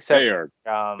everybody except they are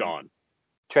gone.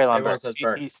 Treylon Burks,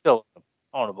 he's still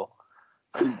ownable.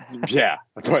 Yeah,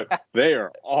 but they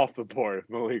are off the board.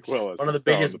 Malik Willis, one of the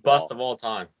biggest busts of all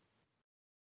time.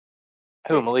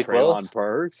 Who, Malik Willis?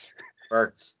 Burks?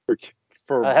 Burks.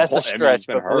 That's a stretch,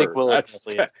 but Malik Willis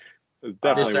is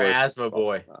definitely Mr. Asthma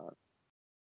Boy.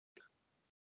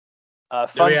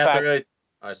 Fun fact.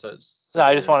 I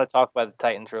just want to talk about the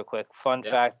Titans real quick. Fun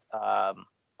fact.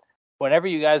 Whenever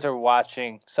you guys are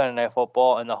watching Sunday Night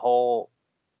Football and the whole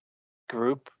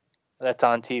group that's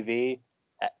on TV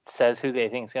says who they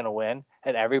think is going to win,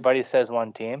 and everybody says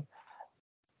one team,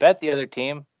 bet the other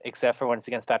team, except for when it's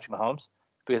against Patrick Mahomes,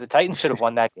 because the Titans should have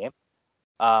won that game.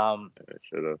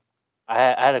 Should have. I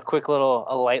had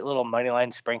a light little money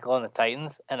line sprinkle on the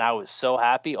Titans, and I was so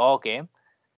happy all game.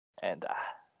 And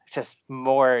just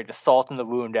more salt in the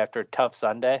wound after a tough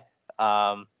Sunday.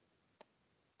 But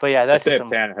yeah, that's if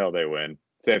Tannehill, they win.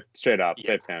 Straight up,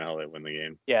 if Tannehill, they win the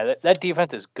game. Yeah, that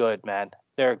defense is good, man.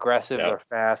 They're aggressive. They're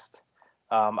fast.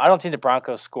 I don't think the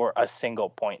Broncos score a single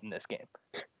point in this game.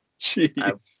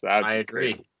 Jeez, I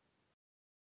agree. Crazy.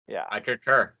 Yeah, I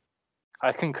concur.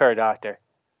 I concur, Doctor.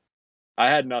 I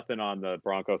had nothing on the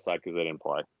Broncos side because they didn't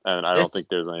play, and I don't think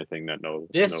there's anything that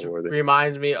noteworthy.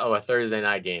 Reminds me of a Thursday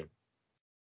night game.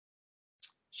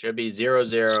 Should be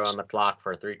 0-0 on the clock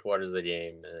for 3/4 of the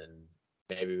game, and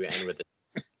maybe we end with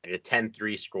a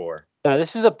 10-3 score. Now,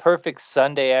 this is a perfect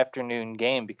Sunday afternoon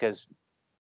game because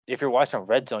if you're watching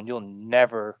Red Zone, you'll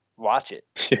never watch it.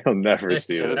 You'll never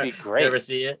see it. It'll be great. Never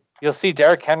see it. You'll see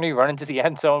Derrick Henry run into the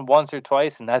end zone once or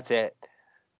twice, and that's it.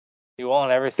 You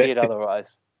won't ever see it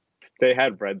otherwise. They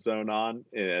had Red Zone on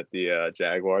at the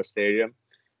Jaguar Stadium,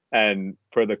 and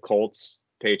for the Colts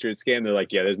Patriots game, they're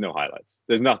like, yeah, there's no highlights.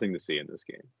 There's nothing to see in this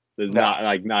game. There's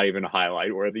No. not even a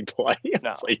highlight worthy play.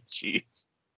 No. It's like, jeez.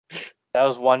 That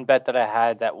was one bet that I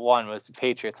had that won was the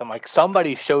Patriots. I'm like,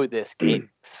 somebody show this game.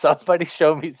 Somebody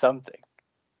show me something.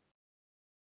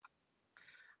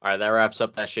 All right, that wraps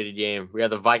up that shitty game. We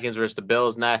have the Vikings versus the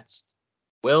Bills next.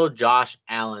 Will Josh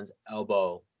Allen's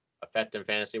elbow affect him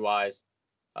fantasy-wise?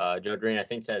 Joe Green, I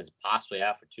think, says possibly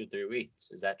out for 2-3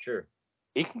 weeks. Is that true?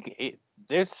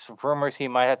 There's rumors he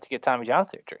might have to get Tommy John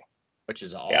surgery. Which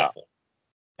is awful.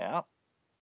 Yeah.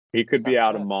 He could be Sounds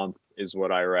out a good. month, is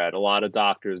what I read. A lot of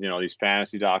doctors, these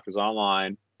fantasy doctors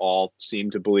online, all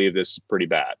seem to believe this is pretty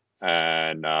bad.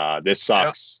 And this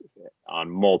sucks on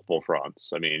multiple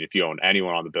fronts. I mean, if you own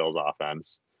anyone on the Bills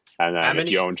offense, and then if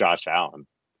you own Josh Allen.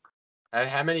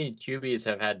 How many QBs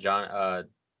have had Tommy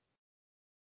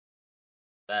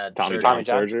John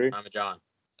surgery? Tommy John.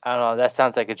 I don't know. That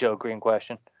sounds like a Joe Green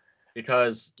question.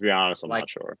 Because, to be honest, I'm not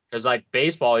sure. Because,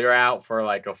 baseball, you're out for,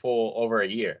 a full over a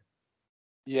year.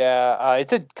 Yeah,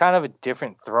 it's a kind of a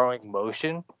different throwing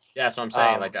motion. Yeah, that's what I'm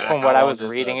saying. From what I was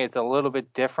reading, it's a little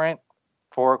bit different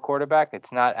for a quarterback.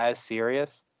 It's not as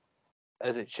serious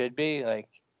as it should be.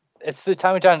 It's the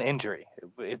Tommy John injury.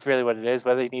 It's really what it is.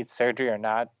 Whether he needs surgery or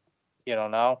not, you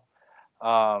don't know.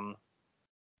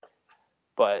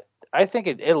 But I think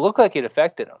it looked like it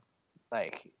affected him.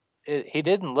 He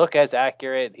didn't look as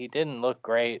accurate. He didn't look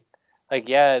great.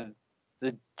 The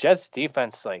Jets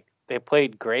defense, they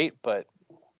played great, but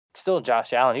still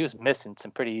Josh Allen, he was missing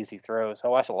some pretty easy throws. I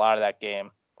watched a lot of that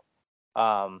game.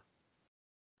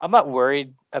 I'm not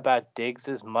worried about Diggs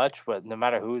as much, but no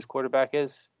matter who his quarterback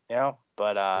is,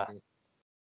 but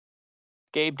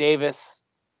Gabe Davis,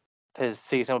 his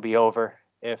season will be over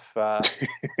if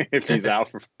if he's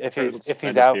out for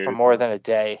he's out for more than a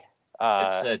day.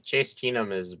 It's Chase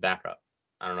Keenum is backup.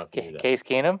 I don't know if you knew that. Case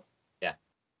Keenum? Yeah.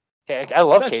 Okay, I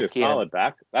love Case Keenum.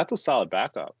 That's a solid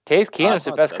backup. Case Keenum's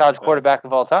the best college quarterback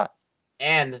of all time.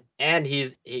 And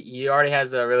he already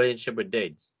has a relationship with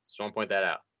Diggs. So I want to point that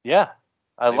out. Yeah.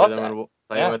 I love that.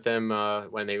 Playing with him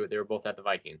when they were both at the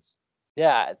Vikings.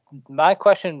 Yeah. My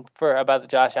question about the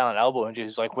Josh Allen elbow injury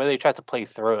is whether he tries to play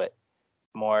through it.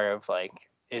 More of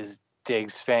is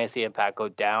Diggs' fantasy impact go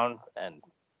down? And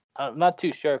I'm not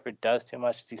too sure if it does too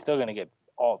much. He's still going to get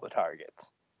all the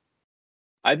targets.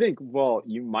 I think,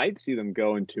 you might see them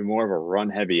go into more of a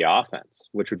run-heavy offense,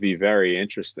 which would be very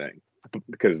interesting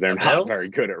because they're not very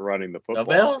good at running the football.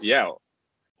 The Bills? Yeah.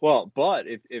 Well, but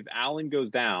if Allen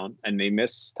goes down and they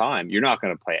miss time, you're not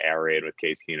going to play air raid with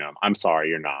Case Keenum. I'm sorry,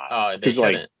 you're not. Oh, they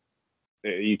shouldn't.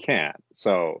 You can't.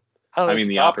 So, I don't know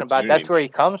what you're talking about. That's where he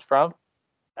comes from.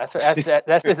 That's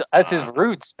his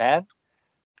roots, man.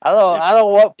 I don't know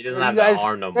what he doesn't have the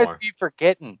arm no more. You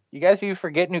guys be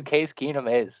forgetting who Case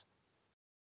Keenum is.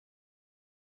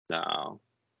 No.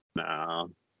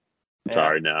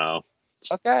 Sorry, no.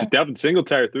 Okay. Devin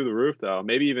Singletary through the roof, though.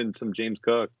 Maybe even some James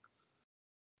Cook.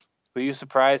 Were you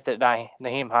surprised that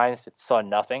Naheem Hines saw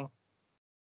nothing?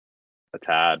 A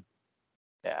tad.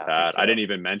 Yeah. Tad. I didn't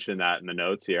even mention that in the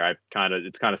notes here.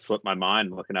 It's kind of slipped my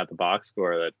mind looking at the box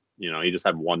score that he just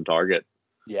had one target.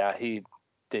 Yeah, he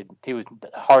did. He was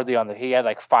hardly on he had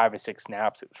 5 or 6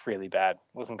 snaps. It was really bad. It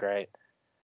wasn't great.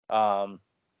 On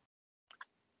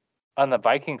the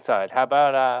Viking side, how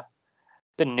about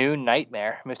the new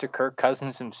nightmare, Mr. Kirk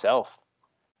Cousins himself?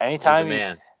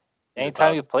 Anytime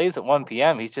he plays at 1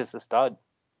 p.m., he's just a stud.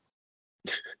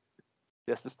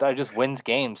 Just wins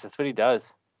games. That's what he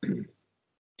does.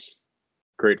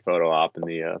 Great photo op in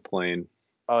the plane.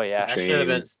 Oh yeah, that should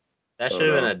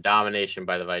have been a domination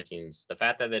by the Vikings. The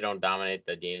fact that they don't dominate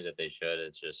the games that they should,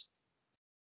 it's just.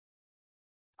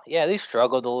 Yeah, they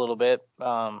struggled a little bit.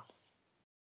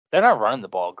 They're not running the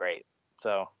ball great,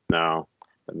 so no,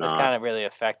 it's kind of really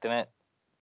affecting it.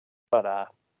 But I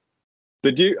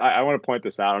want to point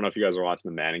this out. I don't know if you guys were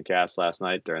watching the Manning cast last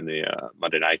night during the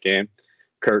Monday night game.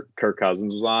 Kirk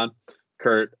Cousins was on.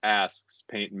 Kurt asks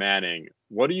Peyton Manning,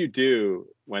 "What do you do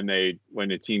when a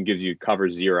team gives you cover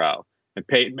 0?" And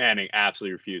Peyton Manning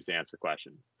absolutely refused to answer the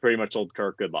question. Pretty much told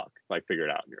Kirk, "Good luck. Figure it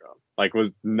out on your own."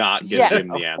 Was not giving him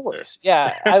the answer. Course.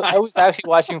 Yeah, I was actually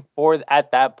watching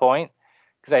at that point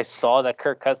because I saw that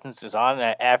Kirk Cousins was on.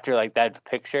 And after that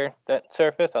picture that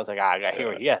surfaced, I was like, I gotta hear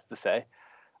what he has to say.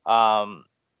 But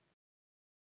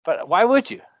why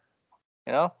would you?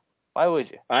 Why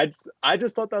would you? I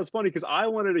just thought that was funny because I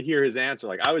wanted to hear his answer.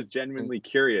 I was genuinely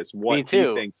curious what he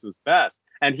thinks was best.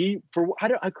 And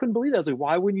I couldn't believe it. I was like,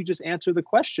 why wouldn't you just answer the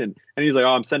question? And he's like, "Oh,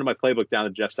 I'm sending my playbook down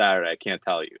to Jeff Saturday. I can't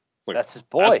tell you." That's his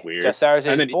boy. That's weird. Jeff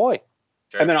Saturday's his boy.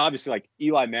 And then obviously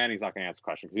Eli Manning's not going to answer the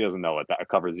question because he doesn't know what that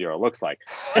cover 0 looks like.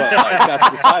 But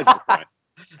that's besides the point.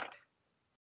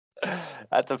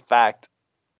 That's a fact.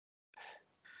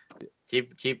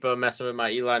 Keep messing with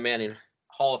my Eli Manning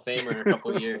Hall of Famer in a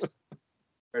couple of years.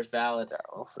 First valid. Yeah,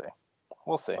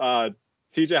 we'll see.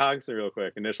 TJ Hawkinson, real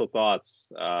quick. Initial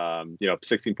thoughts.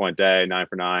 16-point day, 9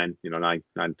 for 9. Nine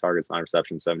targets, 9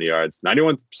 receptions, 70 yards,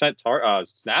 91%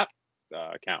 snap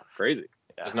count. Crazy.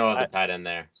 There's no other tight end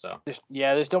there, so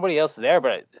there's nobody else there.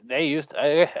 But they used.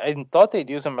 I thought they'd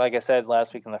use him, like I said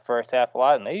last week in the first half a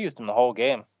lot, and they used him the whole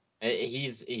game.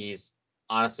 He's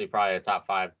honestly probably a top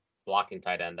 5 blocking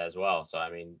tight end as well. So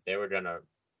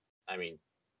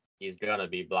he's gonna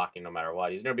be blocking no matter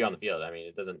what. He's gonna be on the field.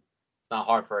 It's not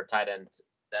hard for a tight end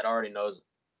that already knows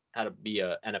how to be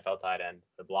a NFL tight end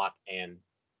to block and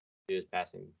do his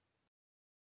passing.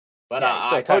 But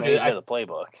I told you the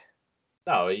playbook.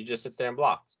 No, he just sits there and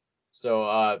blocks.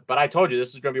 So, but I told you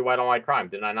this is gonna be white on white crime,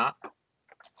 didn't I not?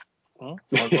 Going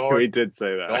forward, we did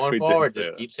say that. Going forward,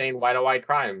 just keep saying white on white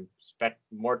crime. Expect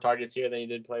more targets here than you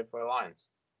did play for the Lions.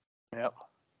 Yep.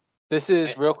 This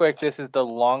is real quick. This is the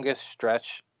longest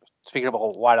stretch. Speaking of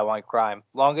white on white crime,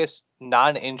 longest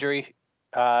non-injury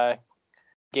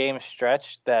game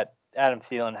stretch that Adam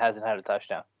Thielen hasn't had a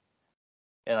touchdown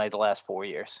in like the last 4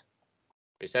 years.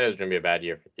 We said it was going to be a bad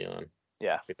year for Thielen.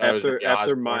 Yeah.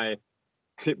 After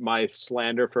my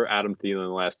slander for Adam Thielen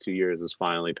the last 2 years has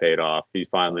finally paid off. He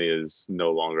finally is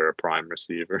no longer a prime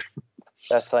receiver.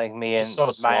 That's like me and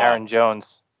my Aaron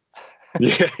Jones.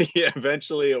 Yeah.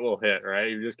 Eventually it will hit, right?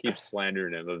 You just keep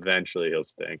slandering him. Eventually he'll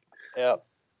stink. Yep.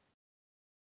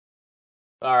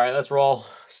 All right, let's roll.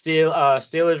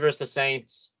 Steelers versus the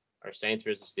Saints, or Saints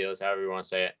versus the Steelers, however you want to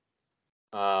say it.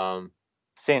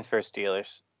 Saints versus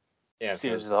Steelers. Yeah,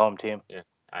 Steelers is the home team. Yeah,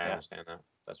 I understand that.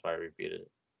 That's why I repeated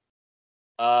it.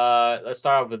 Let's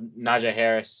start off with Najee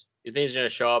Harris. You think he's going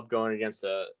to show up going against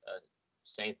a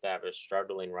Saints that have a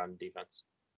struggling run defense?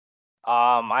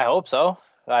 I hope so.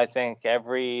 I think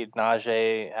every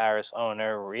Najee Harris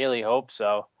owner really hopes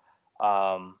so.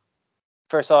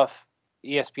 First off,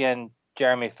 ESPN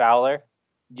Jeremy Fowler,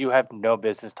 you have no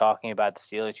business talking about the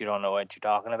Steelers. You don't know what you're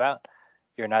talking about.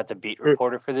 You're not the beat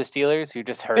reporter for the Steelers. You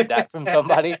just heard that from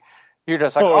somebody. You're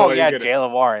just like,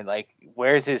 Jaylen Warren. Like,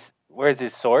 where's his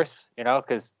source?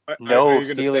 Because no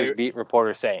Steelers beat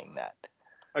reporter saying that.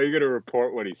 Are you going to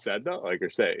report what he said though? Like, or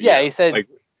say? Yeah, he said.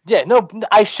 No,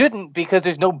 I shouldn't because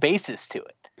there's no basis to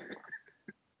it.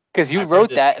 Because you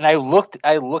wrote that, and I looked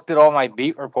at all my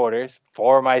beat reporters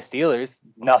for my Steelers.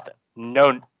 Nothing.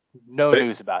 No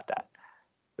news about that.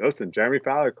 Listen, Jeremy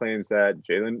Fowler claims that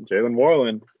Jaylen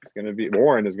Warren is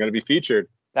going to be featured.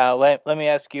 Now let me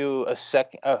ask you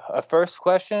a first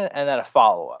question and then a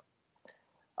follow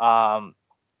up.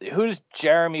 Who's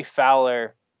Jeremy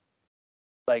Fowler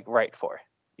write for?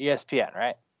 ESPN,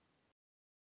 right?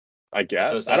 I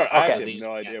guess. So I have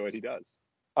no idea what he does.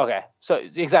 Okay, so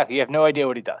exactly, you have no idea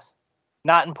what he does.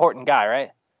 Not important guy,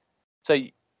 right? So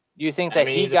you think that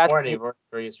he got for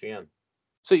ESPN?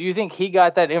 So you think he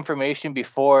got that information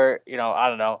before, I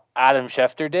don't know, Adam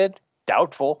Schefter did?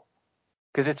 Doubtful,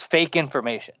 because it's fake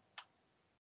information.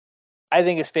 I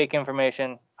think it's fake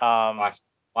information.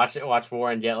 Watch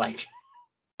Warren get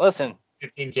listen,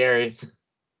 15 carries.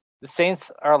 The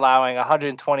Saints are allowing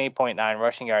 120.9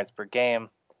 rushing yards per game.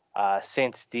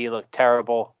 Saints D looked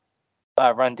terrible.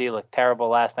 Run D looked terrible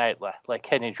last night. Like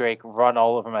Kenny Drake run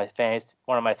all over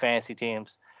one of my fantasy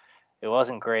teams. It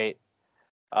wasn't great.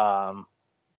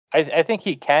 I think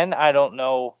he can. I don't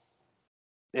know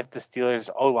if the Steelers'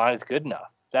 O-line is good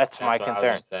enough. That's my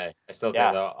concern. I still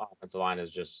think the offensive line is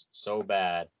just so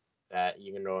bad that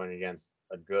even going against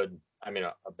a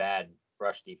bad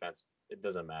rush defense, it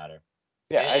doesn't matter.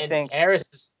 Yeah, I think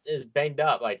Harris is banged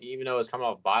up. Even though it's coming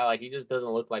off bye, he just doesn't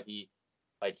look like he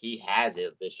has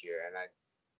it this year.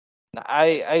 And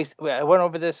I went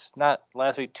over this not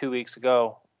last week, 2 weeks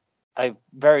ago. I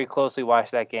very closely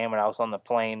watched that game when I was on the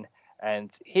plane, and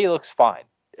he looks fine.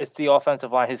 It's the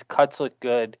offensive line. His cuts look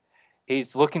good.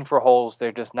 He's looking for holes.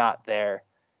 They're just not there.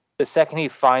 The second he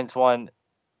finds one,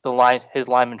 his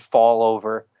linemen fall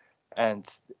over, and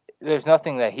there's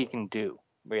nothing that he can do,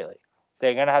 really.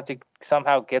 They're going to have to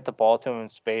somehow get the ball to him in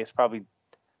space. Probably,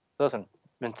 listen,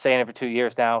 been saying it for 2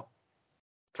 years now.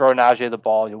 Throw Najee the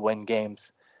ball, you win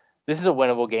games. This is a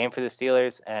winnable game for the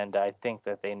Steelers, and I think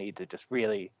that they need to just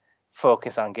really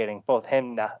focus on getting both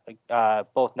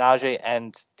Najee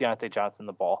and Deontay Johnson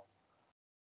the ball.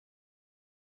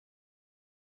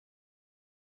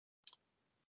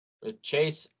 With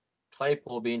Chase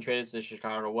Claypool being traded to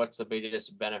Chicago, what's the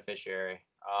biggest beneficiary?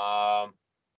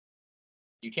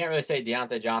 You can't really say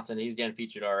Deontay Johnson. He's getting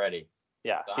featured already.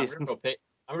 Yeah, so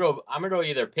I'm gonna go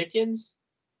either Pickens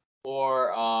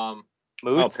or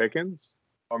Muth. Pickens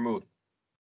or Muth.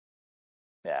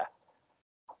 Yeah.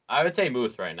 I would say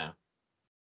Muth right now.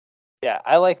 Yeah,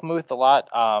 I like Muth a lot.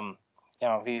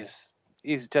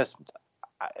 He's just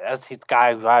that's the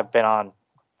guy who I've been on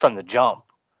from the jump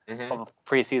Mm-hmm. of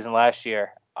preseason last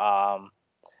year.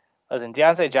 Listen,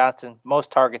 Deontay Johnson,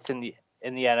 most targets in the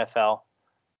NFL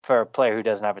for a player who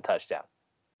doesn't have a touchdown,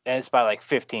 and it's by like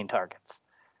 15 targets.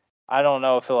 I don't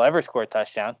know if he'll ever score a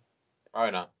touchdown.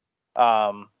 Probably not.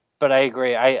 But I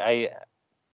agree.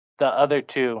 The other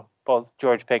two, both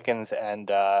George Pickens and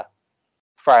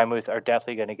Freiermuth, are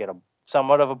definitely going to get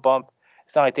somewhat of a bump.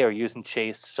 It's not like they were using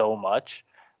Chase so much,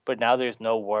 but now there's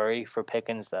no worry for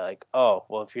Pickens that like, oh,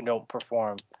 well, if you don't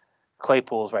perform,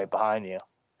 Claypool's right behind you.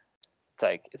 It's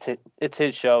like it's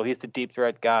his show. He's the deep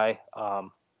threat guy.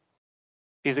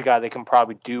 He's a guy they can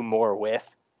probably do more with,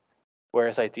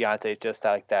 whereas like Deontay just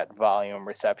like that volume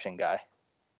reception guy.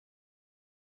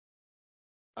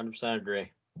 100%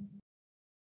 agree.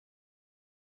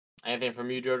 Anything from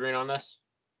you, Jordan, on this?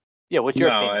 Yeah, what's your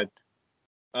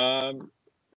opinion?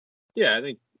 Yeah,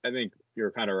 I think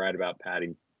you're kind of right about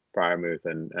patting Freiermuth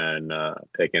and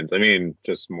Pickens. I mean,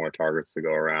 just more targets to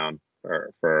go around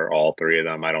for all three of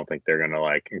them. I don't think they're going to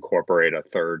like incorporate a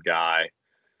third guy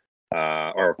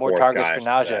or a more fourth targets guy, for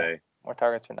Najee. More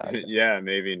targets for Najee. Yeah,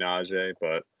 maybe Najee,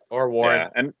 but or Warren.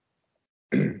 Yeah,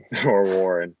 and or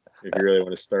Warren, if you really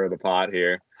want to stir the pot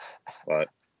here, but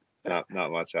not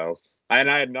much else. And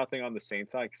I had nothing on the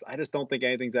Saints side because I just don't think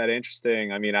anything's that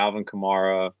interesting. I mean, Alvin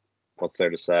Kamara, what's there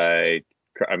to say?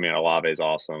 I mean, Olave's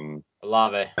awesome.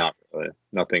 Olave. Not really.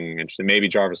 Nothing interesting. Maybe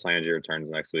Jarvis Landry returns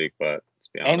next week, but let's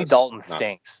be honest. Andy Dalton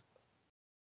stinks.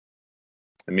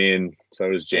 I mean,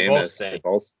 so does They both Jameis. stink.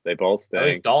 They both stink. At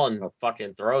least Dalton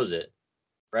fucking throws it.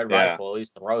 Red Yeah. Rifle at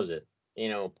least throws it. You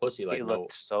know, pussy like He no.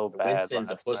 looked so bad. Winston's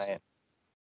a last pussy. night.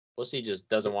 Pussy just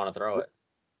doesn't want to throw it.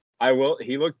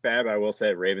 He looked bad, but I will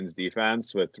say Ravens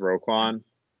defense with Roquan,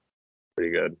 pretty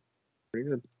good.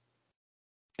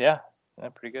 Yeah,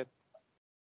 pretty good.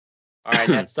 All right,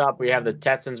 next up we have the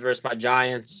Texans versus my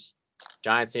Giants.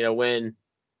 Giants need a win,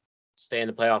 stay in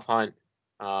the playoff hunt.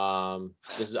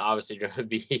 This is obviously going to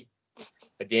be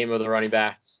a game of the running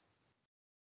backs.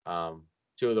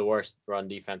 Two of the worst run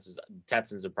defenses.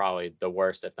 Texans are probably the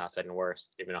worst, if not second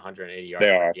worst, giving 180 yards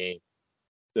per game.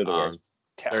 They're the worst.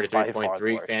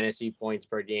 33.3 fantasy points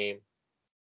per game.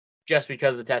 Just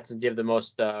because the Texans give the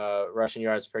most rushing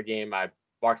yards per game,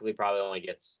 Barkley probably only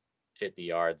gets 50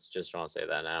 yards. Just want to say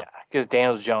that now. Yeah, because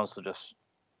Daniel Jones will just,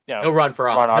 he'll run for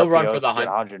the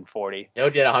 140. He'll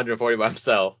get 140 by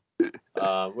himself.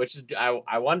 Which is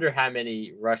I wonder how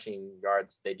many rushing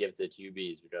yards they give to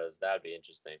QBs because that would be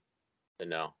interesting to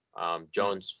know.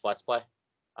 Jones flex play.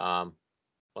 Well,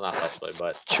 not flex play,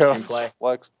 but Jones play.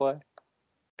 Flex play.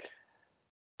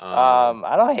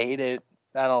 I don't hate it.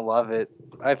 I don't love it.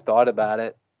 I've thought about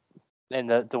it. In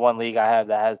the one league I have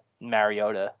that has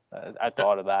Mariota, I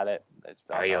thought about it.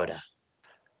 Mariota.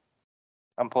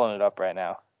 I'm pulling it up right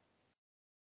now.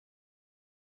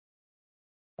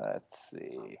 Let's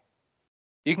see.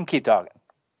 You can keep talking.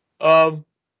 And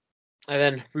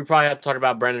then we probably have to talk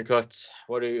about Brandon Cooks.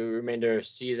 What do you remainder of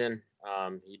season?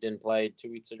 He didn't play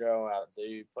 2 weeks ago. Did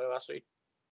he play last week?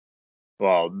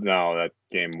 Well, no, that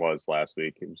game was last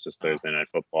week. It was just Thursday Night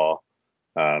Football.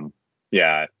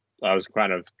 Yeah, I was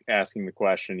kind of asking the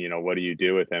question, what do you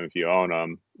do with him if you own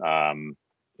him?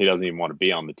 He doesn't even want to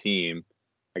be on the team.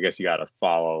 I guess you got to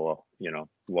follow,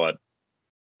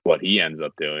 what he ends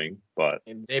up doing. But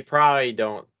they probably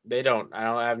don't. They don't.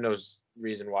 I have no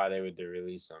reason why they would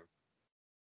release him.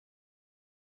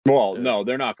 Well, no,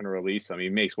 they're not going to release him. He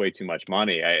makes way too much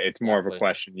money. It's more of a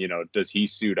question, does he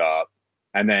suit up?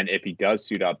 And then if he does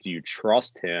suit up, do you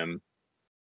trust him?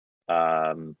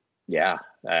 Yeah,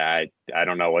 I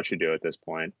don't know what you do at this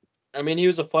point. I mean, he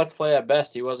was a flex play at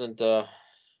best. He wasn't.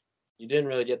 You didn't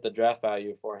really get the draft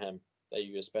value for him that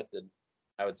you expected,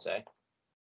 I would say.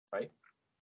 Right?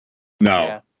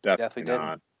 No, Yeah, definitely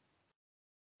not.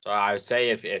 So I would say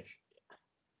if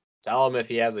tell him if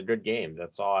he has a good game.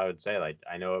 That's all I would say. Like,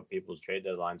 I know people's trade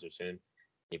deadlines are soon.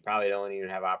 You probably don't even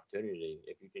have opportunity.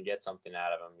 If you can get something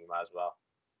out of him, you might as well.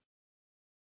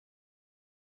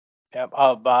 Yeah.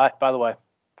 By the way,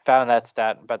 found that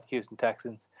stat about the Houston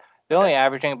Texans. They're only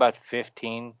averaging about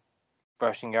 15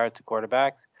 rushing yards to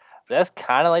quarterbacks. But that's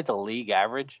kind of like the league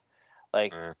average.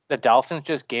 Like the Dolphins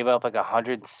just gave up like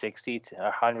 160 to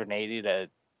 180 to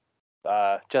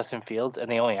Justin Fields,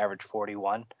 and they only averaged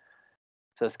 41.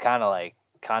 So it's kind of like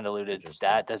convoluted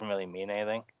stat. Doesn't really mean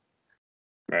anything.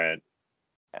 Right.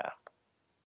 Yeah.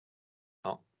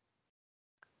 Oh.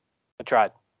 I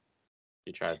tried.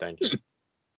 You tried, thank you.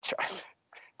 Tried.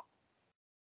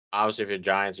 Obviously, if you're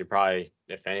Giants, you're probably,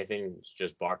 if anything, it's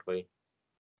just Barkley.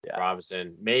 Yeah.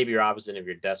 Robinson, maybe Robinson if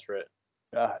you're desperate.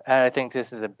 And I think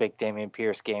this is a big Damian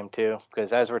Pierce game too,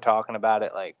 because as we're talking about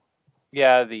it, like,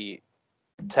 yeah, the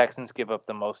Texans give up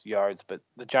the most yards, but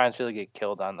the Giants really get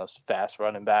killed on those fast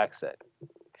running backs that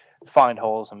find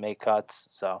holes and make cuts.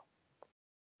 So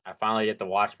I finally get to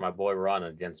watch my boy run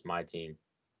against my team.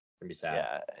 It's gonna be sad.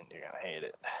 yeah, and you're gonna hate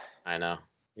it. I know.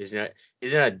 He's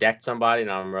gonna deck somebody,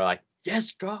 and I'm like,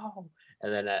 yes, go.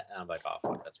 And then I'm like, oh,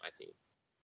 fuck, that's my team.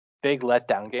 Big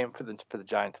letdown game for the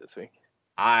Giants this week.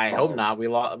 I hope not. We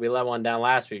let one down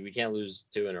last week. We can't lose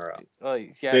 2 in a row. Well,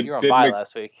 yeah, you were on bye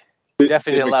last week.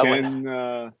 Definitely didn't let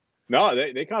one. No,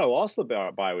 they kind of lost the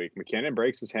bye week. McKinnon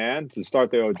breaks his hand to start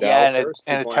the Odell. Yeah, first,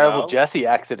 and a terrible Jesse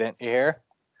accident. You hear?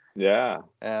 Yeah.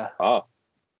 Yeah. Oh.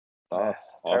 Yeah,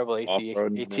 terrible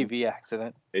ATV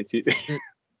accident. ATV.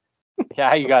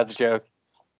 Yeah, you got the joke.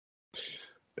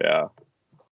 Yeah.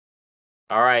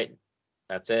 All right,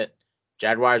 that's it.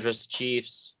 Jaguars versus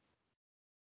Chiefs.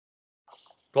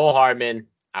 Cole Hardman.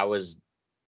 I was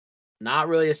not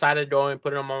really excited going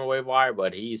putting him on the waiver wire,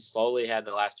 but he slowly had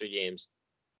the last 3 games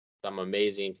some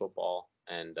amazing football,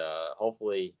 and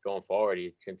hopefully going forward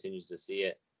he continues to see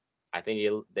it. I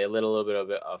think they lit a little bit of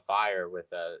a fire with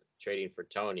trading for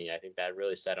Tony. I think that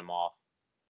really set him off.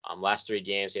 Last 3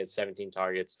 games he had 17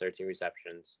 targets, 13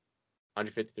 receptions,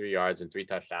 153 yards, and 3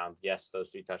 touchdowns. Yes,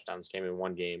 those 3 touchdowns came in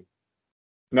 1 game.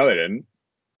 No, they didn't.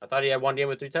 I thought he had 1 game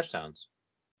with 3 touchdowns.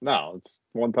 No, it's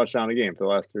 1 touchdown a game for the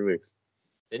last 3 weeks.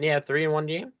 Didn't he have 3 in 1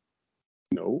 game?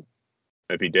 No.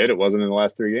 If he did, it wasn't in the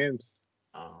last 3 games.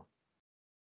 Oh.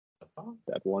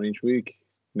 That 1 each week.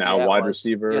 Now wide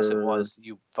receiver. Yes, it was.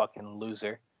 You fucking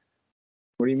loser.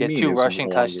 What do you mean? He had 2 rushing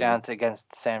touchdowns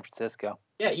against San Francisco.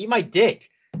 Yeah, eat my dick.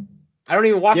 I don't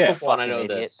even watch football, and I know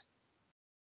idiot. this.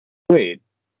 Wait.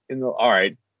 All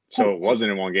right. So it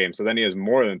wasn't in 1 game. So then he has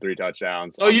more than 3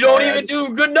 touchdowns. Oh, you don't even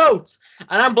do good notes.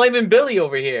 And I'm blaming Billy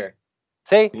over here.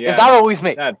 See? Yeah, it's not always me.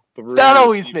 It's not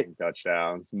always me.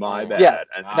 Touchdowns. My bad. Yeah.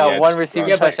 And No, 1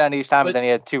 receiving touchdown each time, but but then he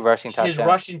had 2 rushing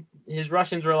touchdowns. His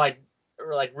Russians were like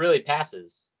really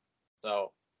passes.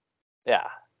 So yeah.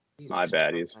 My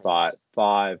bad. He's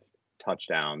 5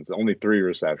 touchdowns. Only 3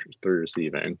 receptions, 3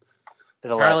 receiving.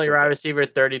 Currently wide receiver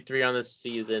 33 on the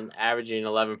season, averaging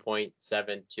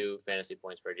 11.72 fantasy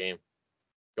points per game.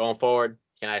 Going forward,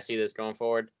 can I see this going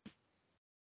forward?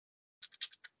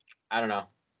 I don't know.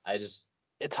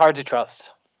 It's hard to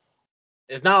trust.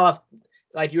 It's not enough.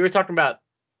 Like you were talking about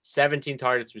 17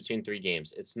 targets between 3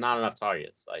 games. It's not enough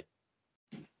targets. Like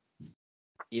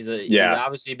he's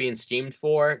obviously being schemed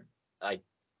for. Like,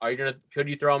 could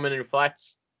you throw him in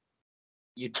flex?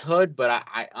 You could, but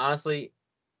I honestly,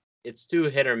 it's too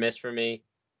hit or miss for me.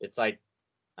 It's like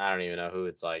I don't even know who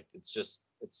it's like. It's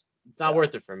not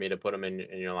worth it for me to put him in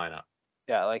your lineup.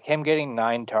 Yeah, like him getting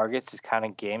 9 targets is kind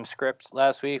of game script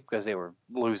last week because they were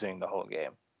losing the whole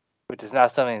game, which is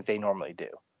not something that they normally do.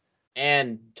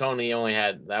 And Tony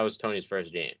that was Tony's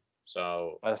first game.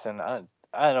 So listen,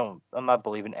 I'm not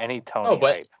believing any Tony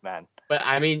hype, man. But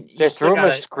I mean, they threw him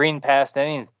a screen pass,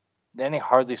 then he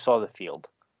hardly saw the field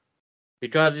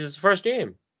because it's his first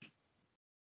game.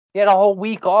 He had a whole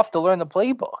week off to learn the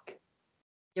playbook.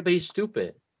 Yeah, but he's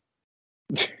stupid.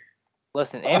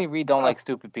 Listen, Andy Reid don't like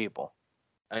stupid people.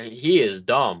 He is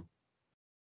dumb.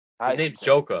 His name's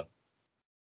Joker.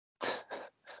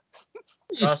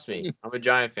 Trust me, I'm a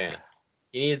Giant fan.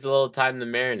 He needs a little time to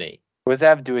marinate. What does that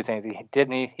have to do with anything? He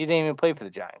didn't even play for the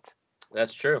Giants.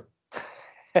 That's true.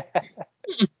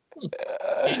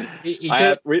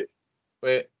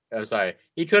 Wait, I'm sorry.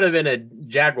 He could have been a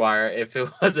Jaguar if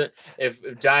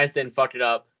Giants didn't fuck it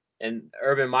up and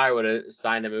Urban Meyer would have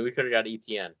signed him and we could have got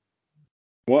ETN.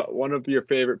 One of your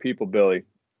favorite people, Billy,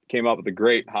 came up with a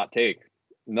great hot take.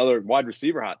 Another wide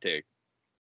receiver hot take.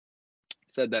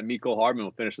 Said that Mecole Hardman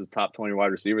will finish as top 20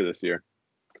 wide receiver this year.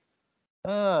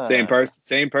 Same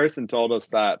person told us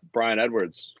that Brian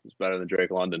Edwards was better than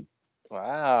Drake London.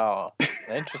 Wow.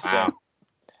 Interesting. Wow.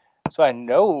 So I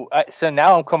know. So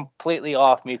now I'm completely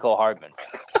off Mecole Hardman.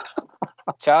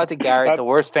 Shout out to Garrett, the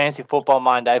worst fantasy football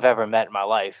mind I've ever met in my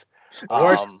life.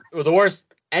 The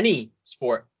worst any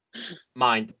sport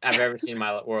mind I've ever seen in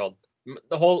my world.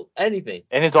 The whole anything.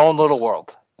 In his own little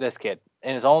world. This kid.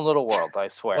 In his own little world, I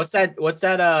swear. What's that?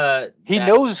 He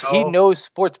knows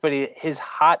sports, but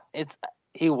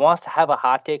he wants to have a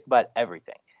hot take about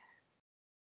everything.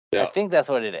 Yeah. I think that's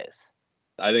what it is.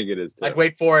 I think it is too. Like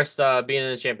Wake Forest being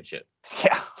in the championship.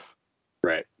 Yeah.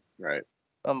 Right.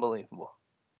 Unbelievable.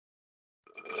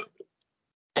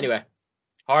 Anyway,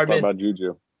 Hardman. What about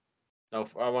Juju? No,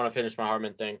 I want to finish my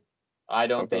Hardman thing. I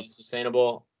don't think it's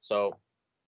sustainable, so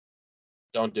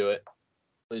don't do it.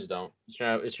 Please don't.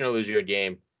 It's gonna lose you a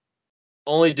game.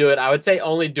 Only do it. I would say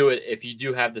only do it if you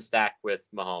do have the stack with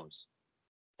Mahomes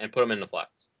and put him in the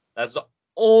flex. That's the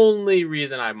only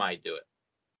reason I might do it.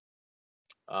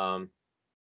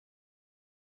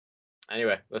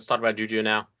 Anyway, let's talk about Juju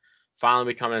now.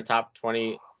 Finally becoming a top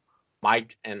 20.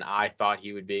 Mike and I thought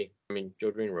he would be. I mean,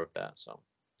 Joe Green wrote that, so.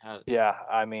 Yeah,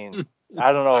 I mean,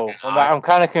 I don't know. Okay, I'm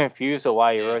kind of confused of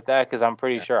why you Yeah. wrote that because I'm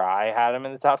pretty sure I had him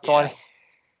in the top 20.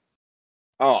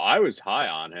 Oh, I was high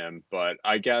on him, but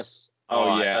I guess. Oh,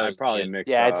 I Yeah, thought it I was probably Ian. mixed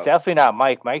Yeah, up. it's definitely not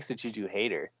Mike. Mike's a Juju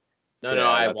hater. No, Yeah,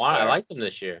 I that's I fair. liked him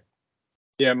this year.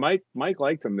 Yeah, Mike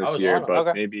liked him I this was year, on him. but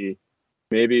Okay. maybe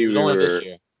It was we only this were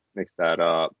year. mixed that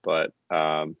up. But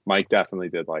Mike definitely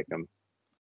did like him.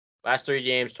 Last 3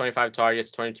 games, 25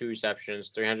 targets, 22 receptions,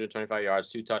 325 yards,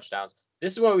 2 touchdowns.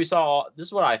 This is what we saw. This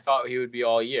is what I thought he would be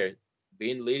all year,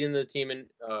 leading the team in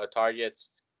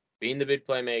targets, being the big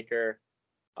playmaker.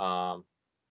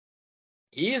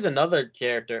 He is another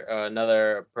character,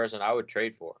 another person I would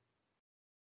trade for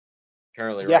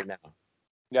currently right now.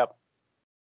 Yep.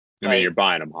 I mean, you're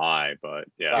buying him high, but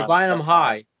yeah. You're buying him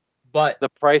high, but The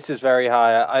price is very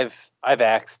high. I've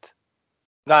axed,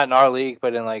 not in our league,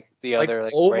 but in like the like other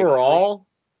regular league, overall,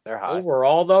 they're high.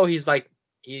 overall though, he's like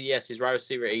he's wide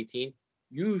receiver 18.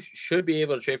 You should be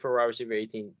able to trade for a wide receiver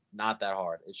 18. Not that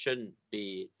hard. It shouldn't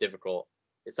be difficult.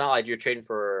 It's not like you're trading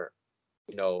for,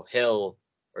 Hill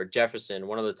or Jefferson,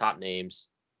 one of the top names.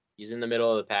 He's in the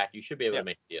middle of the pack. You should be able to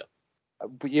make a deal.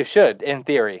 But you should, in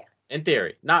theory. In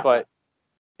theory, not. But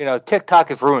TikTok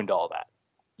has ruined all that.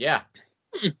 Yeah,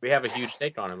 we have a huge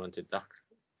take on him on TikTok.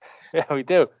 Yeah, we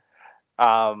do.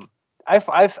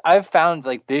 I've found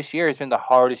like this year has been the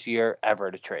hardest year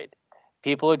ever to trade.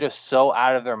 People are just so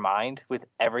out of their mind with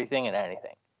everything and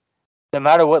anything, no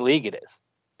matter what league it is.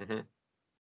 Mhm.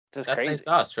 Just That's crazy. thanks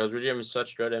to us because we're giving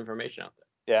such good information out there.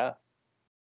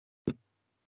 Yeah.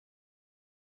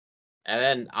 And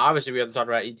then obviously we have to talk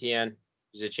about ETN.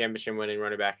 He's a championship winning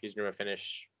running back. He's going to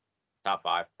finish top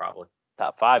 5 probably.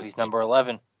 Top 5. He's number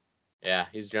 11. Yeah,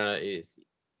 he's sky's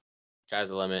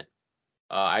the limit.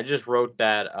 I just wrote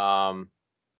that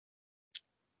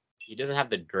he doesn't have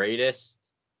the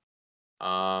greatest.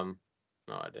 No,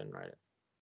 I didn't write it.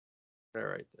 Where did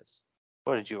I write this?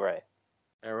 What did you write?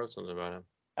 I wrote something about him.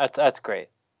 That's great.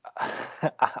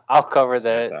 I'll cover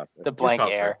the Fantastic. blank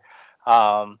cover air.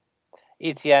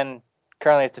 ETN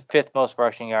currently has the 5th most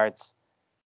rushing yards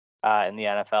in the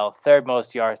NFL, third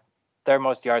most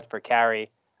yards per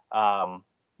carry.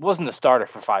 Wasn't the starter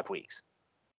for 5 weeks,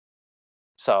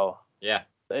 so Yeah,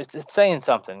 it's saying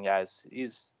something, guys.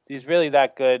 He's really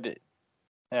that good.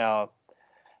 That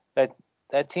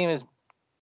team is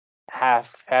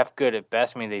half good at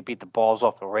best. I mean, they beat the balls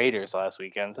off the Raiders last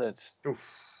weekend. So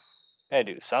they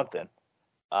do something.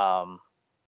 I'm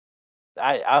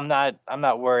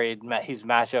not worried. He's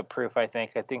matchup proof. I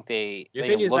think they. you they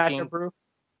think he's looking, matchup proof?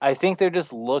 I think they're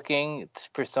just looking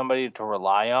for somebody to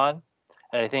rely on,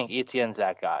 and I think Etienne's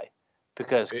that guy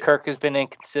because Kirk has been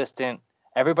inconsistent.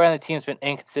 Everybody on the team's been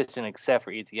inconsistent except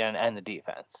for Etienne and the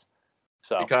defense.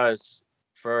 So Because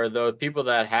for the people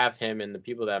that have him and the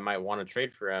people that might want to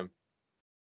trade for him,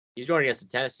 he's going against the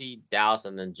Tennessee, Dallas,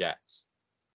 and then Jets.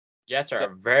 Jets are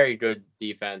a very good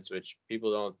defense, which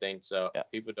people don't think so. Yeah.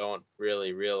 People don't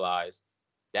really realize.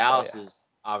 Dallas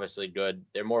is obviously good.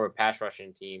 They're more of a pass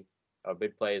rushing team,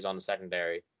 big plays on the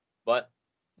secondary, but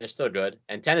they're still good.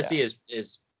 And Tennessee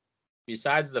is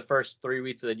besides the first 3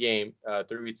 weeks of the game,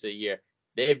 3 weeks of the year,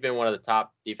 they've been one of the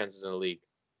top defenses in the league.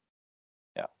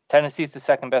 Yeah, Tennessee's the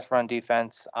second best run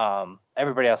defense.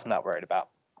 Everybody else I'm not worried about.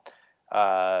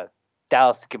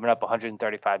 Dallas is giving up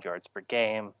 135 yards per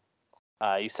game.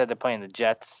 You said they're playing the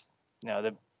Jets.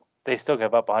 They still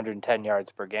give up 110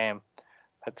 yards per game.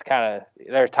 That's kind of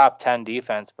their top 10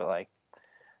 defense, but like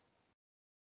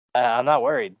I'm not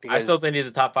worried. Because, I still think he's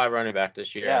a top 5 running back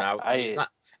this year. Yeah, and he's not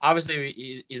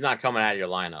obviously he's not coming out of your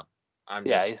lineup.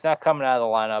 He's not coming out of the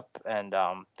lineup, and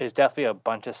there's definitely a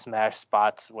bunch of smash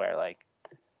spots where like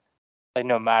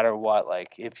no matter what,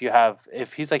 like if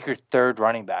he's like your third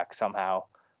running back somehow,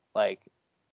 like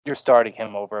you're starting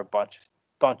him over a bunch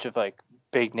of like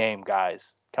big name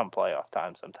guys come playoff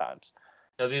time sometimes.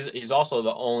 Because he's also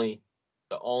the only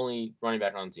running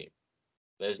back on the team.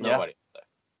 There's nobody else there.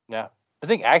 Yeah, I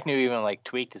think Agnew even like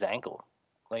tweaked his ankle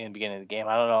like in the beginning of the game.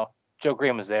 I don't know. Joe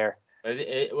Green was there. Does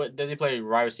he play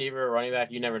wide receiver or running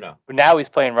back? You never know. But now he's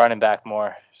playing running back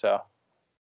more. So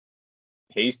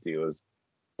Hasty was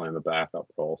playing the backup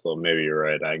role, so maybe you're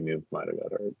right. Agnew might have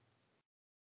got hurt.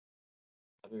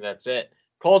 I think that's it.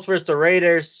 Colts versus the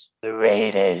Raiders. the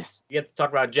Raiders. You get to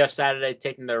talk about Jeff Saturday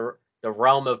taking the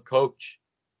realm of coach.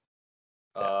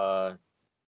 Very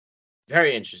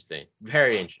interesting.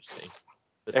 Very interesting.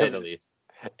 to say the least.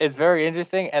 It's very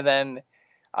interesting. And then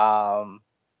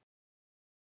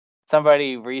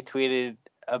somebody retweeted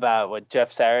about what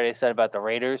Jeff Saturday said about the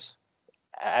Raiders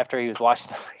after he was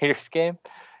watching the Raiders game.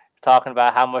 He's talking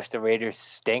about how much the Raiders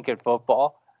stink at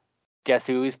football. Guess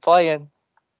who he's playing?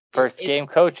 First game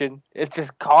coaching. It's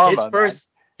just karma.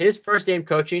 His first game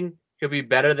coaching could be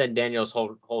better than Daniel's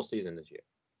whole season this year.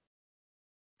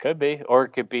 Could be, or it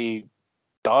could be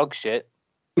dog shit.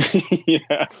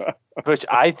 Yeah. Which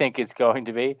I think it's going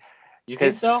to be. You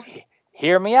think so?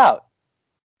 Hear me out.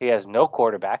 He has no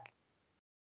quarterback,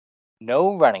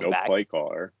 no running back, play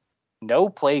caller, no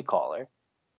play caller,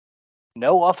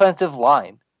 no offensive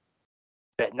line,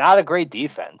 but not a great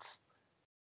defense.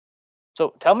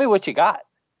 So tell me what you got.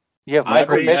 You have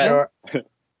Michael Pittman.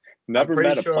 Never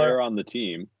met a player on the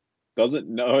team. Doesn't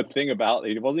know a thing about.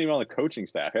 He wasn't even on the coaching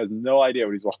staff. He has no idea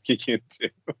what he's walking into.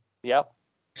 Yep.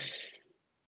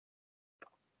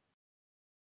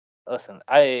 Listen,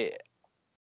 I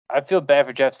feel bad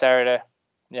for Jeff Saturday.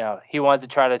 You know, he wanted to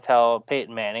try to tell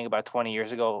Peyton Manning about 20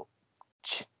 years ago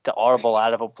to audible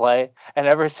out of a play, and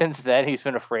ever since then he's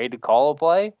been afraid to call a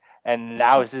play, and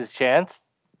now is his chance.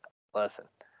 Listen,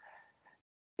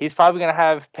 he's probably going to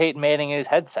have Peyton Manning in his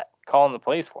headset calling the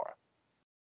plays for him.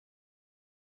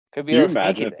 Could be. Can you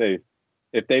imagine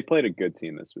if they played a good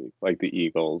team this week, like the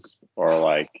Eagles or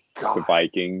like the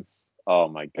Vikings? Oh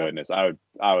my goodness, I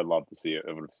would love to see it.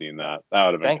 I would have seen that. That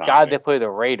would have been. Thank God they play the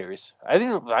Raiders. I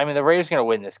mean, the Raiders are going to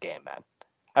win this game, man.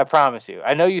 I promise you.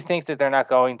 I know you think that they're not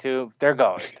going to. They're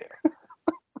going to.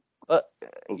 But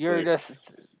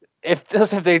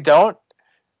if they don't,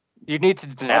 you need to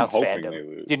denounce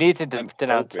fandom. You need to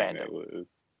denounce fandom.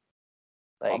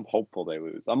 I'm hopeful they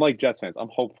lose. I'm like Jets fans. I'm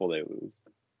hopeful they lose.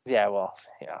 Yeah, well,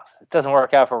 it doesn't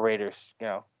work out for Raiders.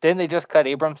 Didn't they just cut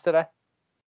Abrams today?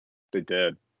 They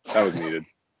did. That was needed.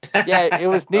 Yeah, it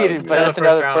was needed, but that's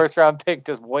another first round pick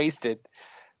just wasted.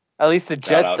 At least the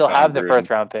Jets still have their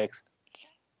first round picks.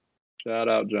 Shout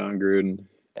out John Gruden.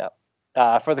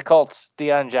 Yep. For the Colts,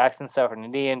 Deion Jackson suffered a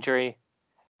knee injury.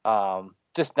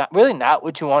 Just not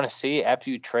what you want to see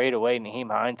after you trade away Nyheim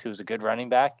Hines, who's a good running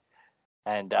back.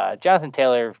 And Jonathan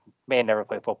Taylor may never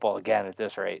play football again at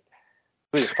this rate.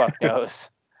 Who the fuck knows?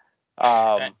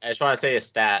 I just want to say a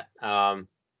stat.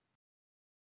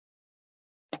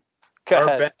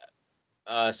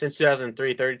 Since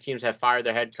 2003, 30 teams have fired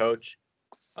their head coach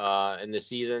in the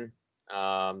season.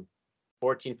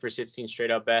 14 for 16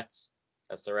 straight up bets.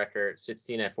 That's the record.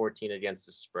 16 and 14 against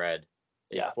the spread.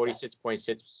 Yeah,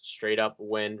 46.6 straight up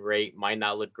win rate. Might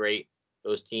not look great.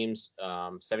 Those teams,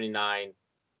 79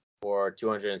 for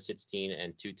 216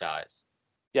 and 2 ties.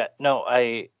 Yeah, no,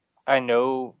 I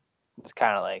know it's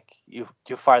kind of like you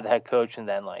fire the head coach and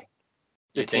then like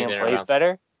the team plays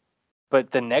better.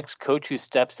 But the next coach who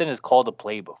steps in is called a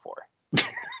play before.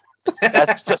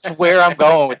 That's just where I'm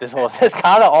going with this whole. It's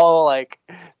kind of all like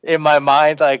in my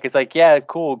mind. Like it's like, yeah,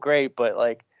 cool, great, but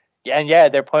like,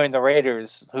 they're playing the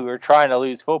Raiders who are trying to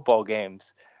lose football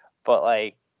games. But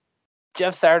like,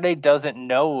 Jeff Saturday doesn't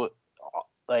know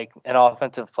like an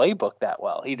offensive playbook that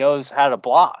well. He knows how to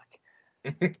block.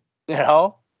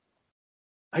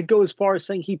 I'd go as far as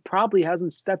saying he probably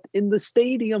hasn't stepped in the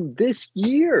stadium this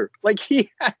year. Like he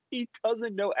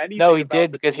doesn't know anything. No, he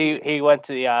did because he went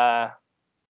to the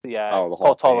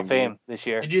Colts Hall of Fame this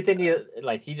year. Did you think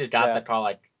he just got that call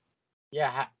like,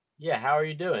 how are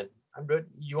you doing? I'm good.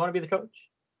 You want to be the coach?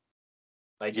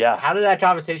 Like, how did that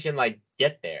conversation like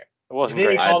get there? It wasn't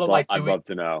great. I'd love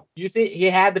to know. You think he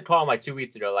had the call like 2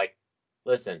 weeks ago? Like,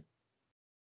 listen,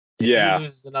 if you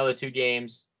lose another 2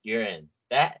 games, you're in.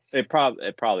 That it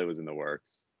probably was in the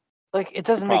works. Like it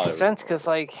doesn't make sense because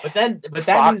like, but that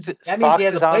Fox, means Fox he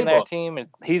has is on their team and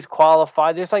he's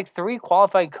qualified. There's like 3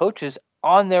 qualified coaches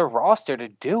on their roster to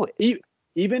do it.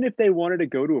 Even if they wanted to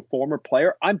go to a former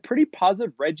player, I'm pretty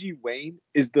positive Reggie Wayne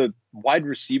is the wide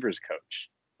receivers coach.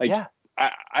 Like,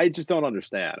 I just don't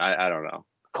understand. I don't know.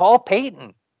 Call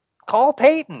Peyton.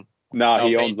 No,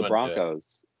 he owns the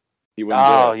Broncos. He wouldn't.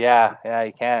 Oh yeah,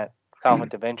 you can't.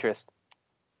 Conflict of interest.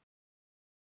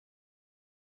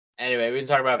 Anyway, we can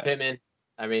talk about Pittman.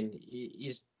 I mean,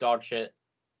 he's dog shit.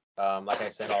 Like I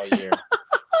said all year.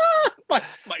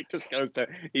 Mike just goes to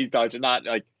he's dog shit. Not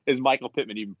like is Michael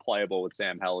Pittman even playable with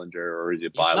Sam Hellinger, or is he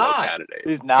a buy low candidate?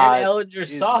 He's not. Sam Hellinger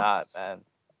sucks. Not, man.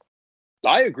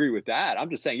 I agree with that. I'm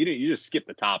just saying you just skipped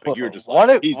the topic. Well, you were just one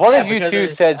of you two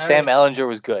said Sam Hellinger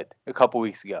was good a couple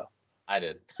weeks ago. I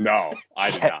did. No,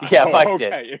 I did not. Yeah, Mike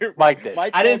did. Mike did.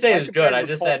 I didn't say it was good. I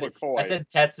just said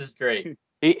Tetz is great.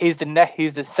 He's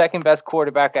the second best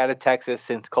quarterback out of Texas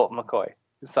since Colt McCoy.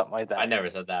 Something like that. I never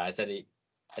said that. I said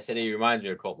he reminds me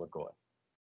of Colt McCoy.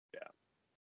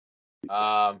 Yeah.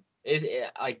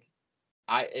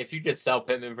 If you could sell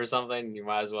Pittman for something, you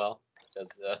might as well.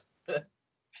 Because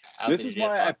This is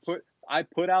why I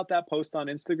put out that post on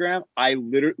Instagram. I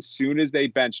literally, as soon as they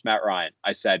benched Matt Ryan,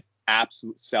 I said,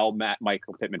 absolute sell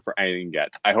Michael Pittman for anything you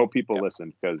get. I hope people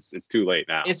listen because it's too late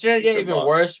now. It's gonna get even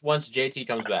worse once JT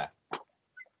comes back.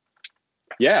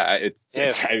 Yeah,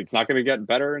 it's not going to get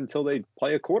better until they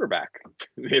play a quarterback.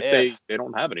 If they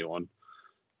don't have anyone.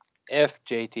 If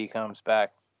JT comes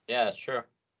back. Yeah, that's true.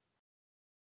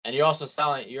 And you're also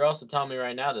telling me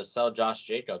right now to sell Josh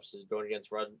Jacobs is going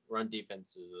against run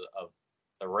defenses of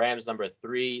the Rams number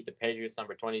 3, the Patriots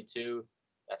number 22.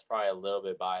 That's probably a little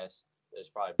bit biased.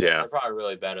 They're probably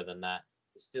really better than that.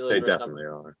 The Steelers definitely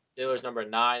are. Steelers number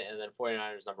 9 and then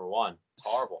 49ers number 1. It's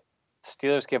horrible.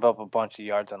 Steelers give up a bunch of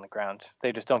yards on the ground.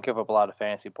 They just don't give up a lot of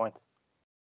fantasy points.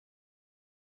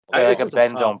 They're like a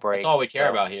bend don't break. That's all we care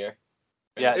about here.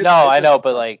 Yeah, I know,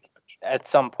 but like at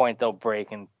some point they'll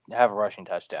break and have a rushing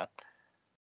touchdown.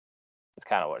 That's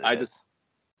kind of what it is.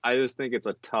 I just think it's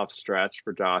a tough stretch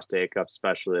for Josh Jacobs,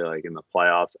 especially like in the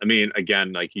playoffs. I mean,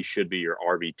 again, like he should be your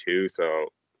RB2, so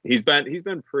he's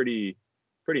been pretty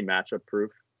matchup proof.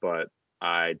 But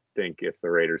I think if the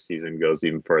Raiders season goes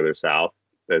even further south,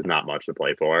 there's not much to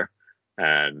play for,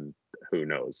 and who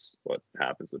knows what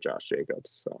happens with Josh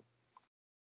Jacobs. So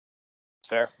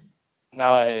fair. No,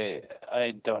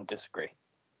 I don't disagree.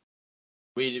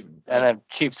 And then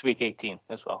Chiefs week 18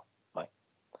 as well.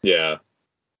 Yeah.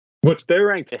 Which they're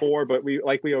ranked 4, but we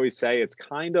always say it's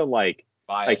kind of like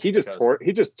he just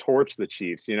torched the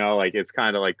Chiefs, you know, like it's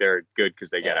kind of like they're good because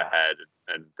they get ahead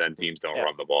and then teams don't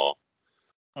run the ball.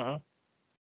 Uh-huh.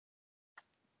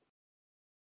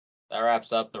 That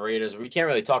wraps up the Raiders. We can't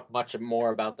really talk much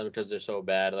more about them because they're so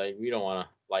bad. Like we don't want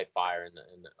to light fire in the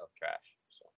trash.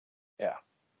 So yeah.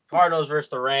 Cardinals versus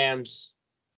the Rams.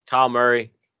 Kyle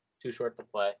Murray, too short to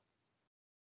play.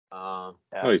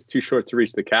 He's too short to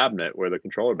reach the cabinet where the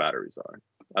controller batteries are.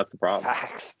 That's the problem.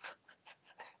 Facts.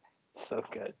 So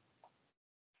good.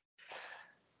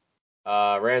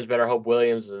 Rams better hope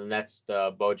Williams is the next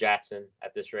Bo Jackson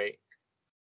at this rate.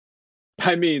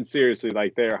 I mean, seriously,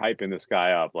 like they're hyping this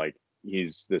guy up like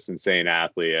he's this insane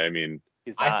athlete. I mean,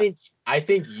 I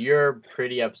think you're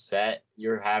pretty upset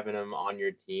you're having him on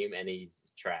your team and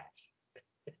he's trash,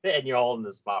 and you're holding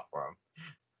the spot for him.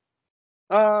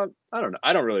 I don't know.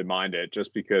 I don't really mind it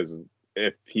just because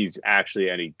if he's actually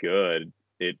any good,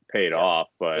 it paid off.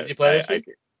 But does he play this week?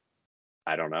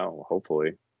 I don't know.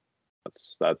 Hopefully,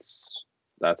 that's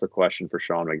a question for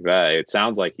Sean McVay. It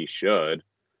sounds like he should.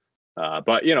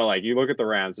 But you know, like you look at the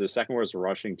Rams, the second worst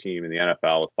rushing team in the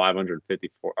NFL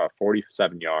with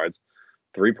 47 yards,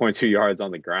 3.2 yards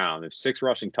on the ground. There's 6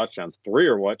 rushing touchdowns, 3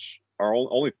 of which are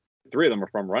only 3 of them are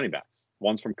from running backs.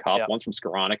 One's from Kupp, one's from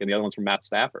Skoranek, and the other one's from Matt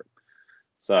Stafford.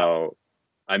 So,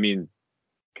 I mean,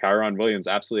 Kyron Williams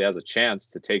absolutely has a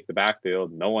chance to take the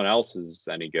backfield. No one else is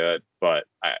any good. But,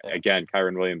 again,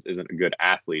 Kyron Williams isn't a good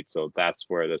athlete, so that's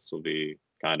where this will be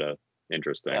kind of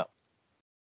interesting. Yeah.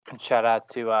 And shout out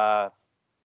to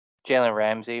Jalen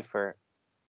Ramsey for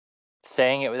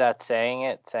saying it without saying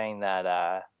it, saying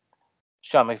that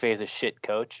Sean McVay is a shit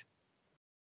coach.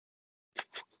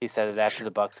 He said it after the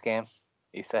Bucks game.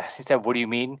 He said, "What do you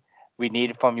mean? We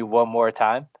need it from you one more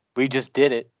time? We just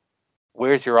did it.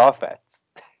 Where's your offense?"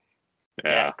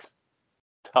 Yeah.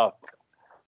 Tough.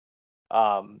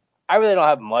 I really don't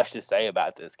have much to say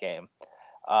about this game.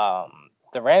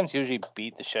 The Rams usually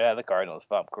beat the shit out of the Cardinals,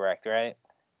 if I'm correct, right?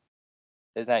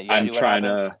 Isn't that usually what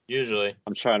happens? Usually.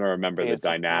 I'm trying to remember the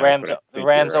dynamic. The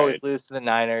Rams always lose to the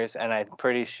Niners, and I'm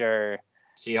pretty sure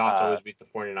Seahawks always beat the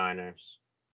 49ers.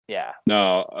 Yeah.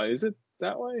 No, is it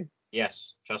that way?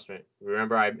 Yes, trust me.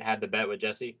 Remember I had the bet with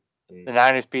Jesse? The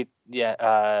Niners beat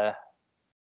the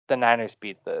Niners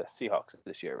beat the Seahawks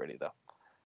this year already though.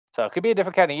 So it could be a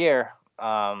different kind of year.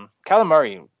 Kyler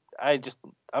Murray,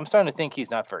 I'm starting to think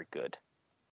he's not very good.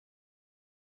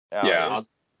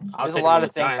 There's a lot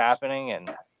of things happening,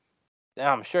 and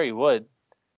I'm sure he would.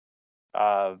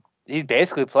 He's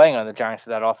basically playing on the Giants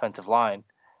with that offensive line.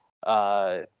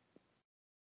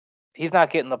 He's not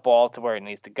getting the ball to where it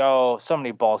needs to go. So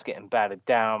many balls getting batted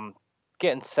down,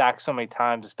 getting sacked so many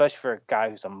times, especially for a guy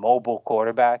who's a mobile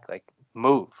quarterback. Like,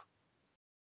 move.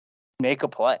 Make a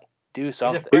play. Do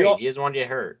something. He's afraid. He doesn't want to get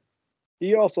hurt.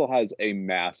 He also has a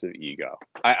massive ego.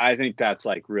 I think that's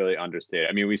like really understated.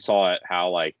 I mean, we saw it how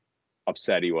like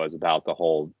upset he was about the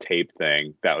whole tape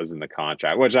thing that was in the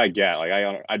contract, which I get. Like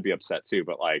I'd be upset too,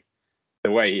 but like the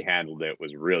way he handled it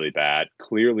was really bad.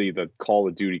 Clearly, the Call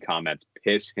of Duty comments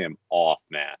piss him off,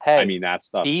 man. Hey, I mean, that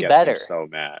stuff be gets better. him so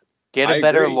mad. Get a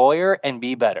better lawyer and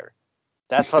be better.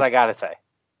 That's what I gotta say.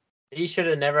 He should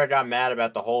have never got mad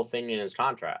about the whole thing in his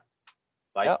contract.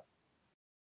 Like, Yep.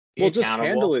 be Well, just accountable.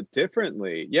 handle it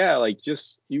differently. Yeah, like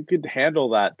just you could handle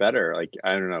that better. Like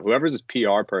I don't know, whoever's his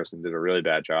PR person did a really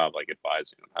bad job, like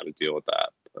advising him how to deal with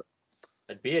that. But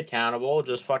And be accountable.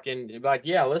 Just fucking be like,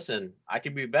 yeah, listen, I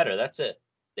could be better. That's it.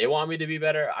 They want me to be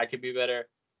better. I could be better.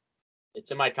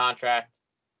 It's in my contract.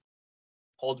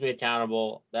 Holds me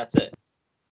accountable. That's it.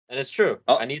 And it's true.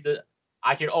 Oh.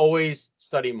 I could always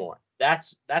study more.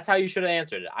 That's how you should have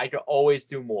answered it. I could always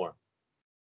do more.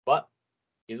 But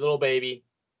he's a little baby.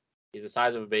 He's the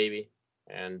size of a baby.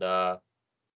 And the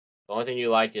only thing you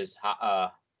like is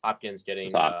Hopkins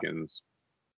getting Hopkins.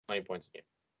 20 points a game.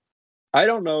 I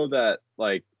don't know that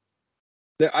like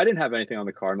I didn't have anything on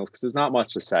the Cardinals because there's not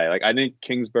much to say. Like I think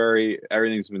Kingsbury,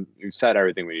 we've said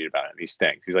everything we need about him. He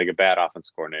stinks. He's like a bad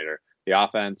offense coordinator. The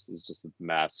offense is just a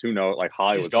mess. Who knows? Like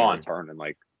Hollywood's going to return in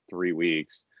like 3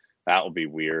 weeks. That will be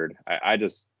weird. I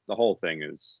just the whole thing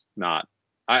is not.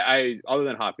 I other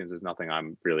than Hopkins, there's nothing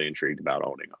I'm really intrigued about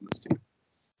owning on this team.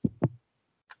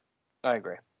 I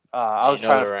agree. I was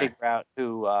trying to figure out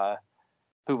who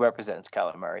represents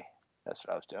Kyler Murray. That's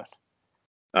what I was doing.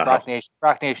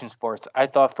 Rock Nation Sports. I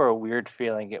thought for a weird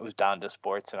feeling it was Donda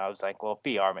Sports, and I was like, well,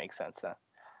 BR makes sense then.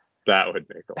 That would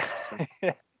make a lot of sense.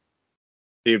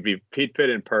 He'd be Pete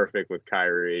Fittin perfect with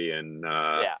Kyrie and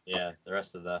the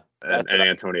rest of the and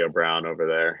Antonio Brown over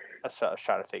there. That's what I was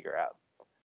trying to figure out.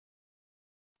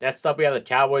 Next up, we have the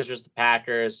Cowboys versus the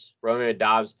Packers. Romeo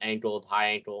Dobbs high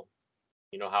ankle.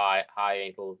 You know how high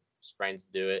ankle sprains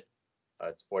do it.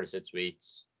 It's 4 to 6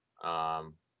 weeks.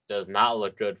 Does not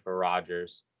look good for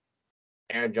Rodgers.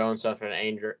 Aaron Jones suffered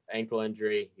an ankle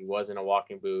injury. He was in a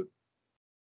walking boot,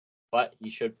 but he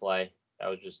should play. That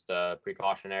was just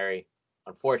precautionary.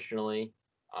 Unfortunately,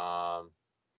 I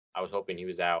was hoping he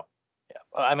was out.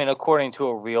 Yeah, I mean, according to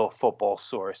a real football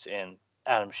source in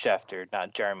Adam Schefter,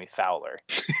 not Jeremy Fowler.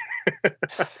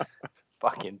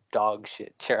 Fucking dog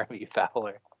shit, Jeremy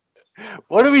Fowler.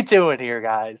 What are we doing here,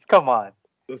 guys? Come on.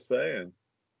 Just saying.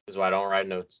 This is why I don't write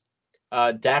notes.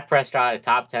 Dak Prescott, a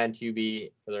top 10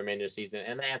 QB for the remainder of the season,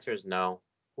 and the answer is no.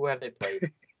 Who have they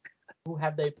played? Who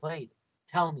have they played?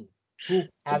 Tell me. Who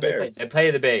have they played? They play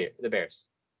the Bears.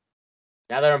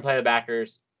 Now they're going to play the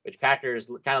Packers, which Packers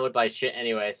kind of look like shit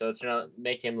anyway, so it's going to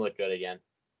make him look good again.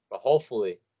 But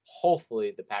hopefully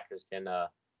the Packers can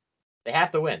they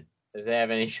have to win if they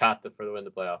have any shot to win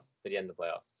the playoffs, to get in the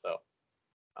playoffs. So,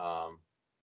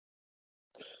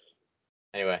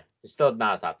 anyway, he's still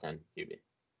not a top 10 QB.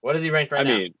 What is he ranked right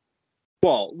now? I mean,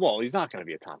 well, he's not going to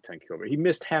be a top 10 QB. He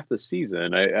missed half the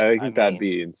season. I think that'd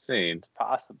be insane.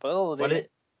 Possibility.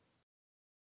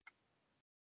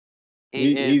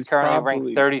 He's currently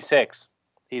ranked 36.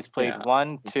 He's played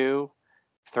 1, 2,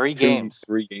 3 games.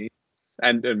 3 games.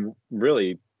 And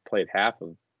really played half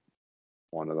of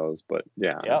one of those, but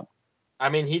yeah. Yep. I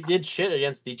mean, he did shit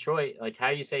against Detroit. Like, how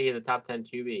do you say he's a top 10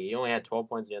 QB? He only had 12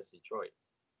 points against Detroit.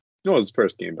 It was his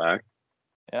first game back.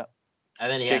 Yeah.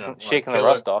 And then he shaking the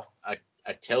rust off.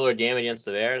 A killer game against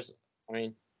the Bears. I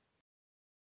mean,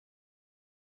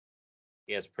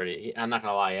 I'm not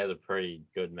gonna lie, he has a pretty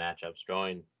good matchups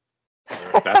going.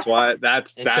 That's why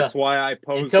I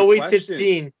posed until week question.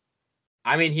 16.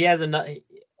 I mean, he has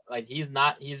he's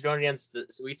going against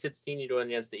week 16. He's going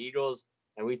against the Eagles,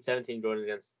 and week 17 going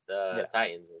against the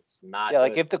Titans. It's not. Yeah,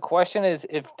 like if the question is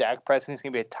if Dak Prescott is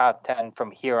gonna be a top 10 from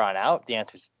here on out, the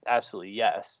answer is absolutely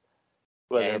yes.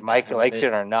 Whether Mike likes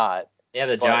it or not. Yeah,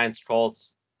 the Giants,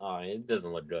 Colts. Oh, it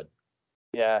doesn't look good.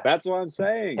 Yeah, that's what I'm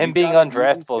saying. Him being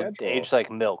undraftable, aged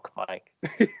like milk, Mike.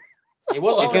 He's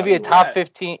gonna be a top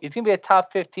 15. He's gonna be a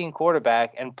top 15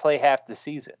 quarterback and play half the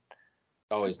season.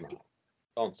 Oh, he's not.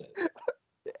 Don't say that.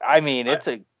 I mean,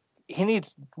 he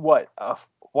needs what a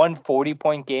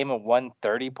 140-point game, a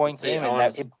 130-point game, and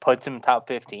that it puts him top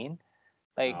 15.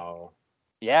 Like,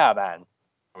 yeah, man.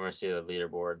 I'm gonna see the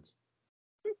leaderboards.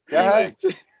 Anyway,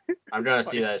 I'm gonna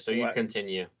see that. So you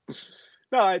continue.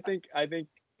 No, I think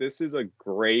this is a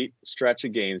great stretch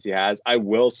of games he has. I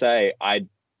will say I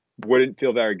wouldn't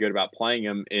feel very good about playing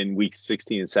him in weeks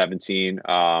 16 and 17.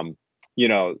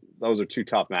 Those are 2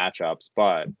 tough matchups,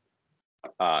 but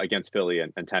against Philly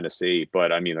and Tennessee.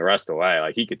 But I mean, the rest of the way,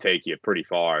 like he could take you pretty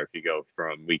far if you go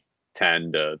from week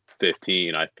 10 to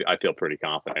 15. I feel pretty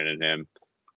confident in him.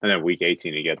 And then week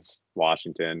 18, he gets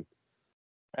Washington.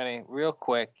 Ready, real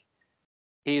quick.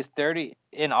 He's 30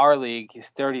 in our league. He's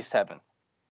 37.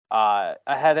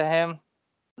 Ahead of him,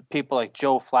 people like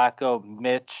Joe Flacco,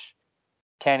 Mitch,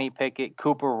 Kenny Pickett,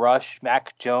 Cooper Rush,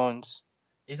 Mac Jones.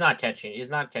 He's not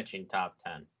catching top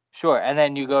 10. Sure, and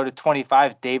then you go to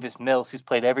 25, Davis Mills, who's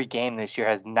played every game this year,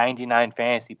 has 99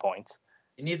 fantasy points.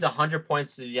 He needs 100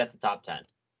 points to get the top 10. That's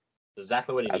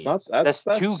exactly what he That's needs. not That's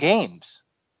 2 games.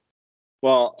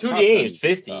 Well, Two top games, 10's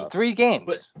 50. tough. 3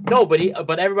 games.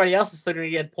 But everybody else is still going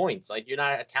to get points. Like, you're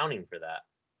not accounting for that.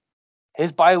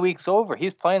 His bye week's over.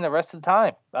 He's playing the rest of the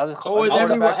time. So is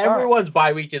everyone. Everyone's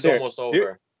bye week is Here, almost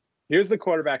over. Here's the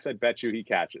quarterbacks I bet you he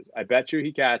catches. I bet you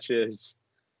he catches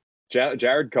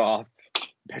Jared Goff.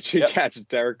 Bet you he catches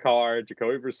Derek Carr,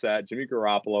 Jacoby Brissett, Jimmy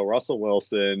Garoppolo, Russell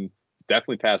Wilson.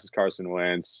 Definitely passes Carson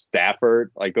Wentz,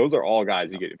 Stafford. Like, those are all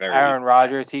guys you get very Aaron easy.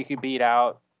 Rodgers, he could beat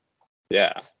out.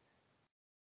 Yeah.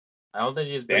 I don't think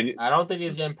he's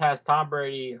getting past Tom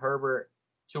Brady, Herbert,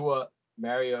 Tua,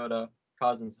 Mariota,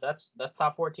 Cousins. That's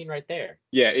top 14 right there.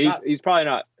 Yeah, he's probably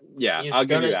not. Yeah, I'll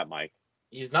give you that, Mike.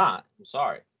 He's not. I'm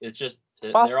sorry. It's just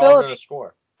they're Possibility. all going to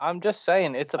score. I'm just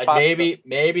saying it's a like possibility.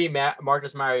 maybe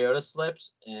Marcus Mariota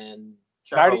slips and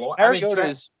Trevor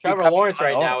Lawrence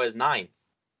right now is 9th.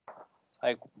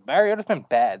 Like, Mariota's been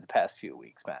bad the past few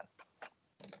weeks, man.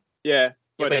 Yeah,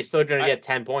 but he's still going to get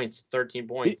 10 points, 13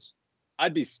 points.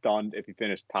 I'd be stunned if he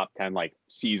finished top 10 like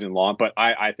season long, but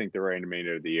I think the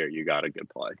remainder of the year you got a good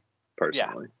play,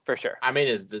 personally. Yeah, for sure. I mean,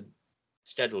 is the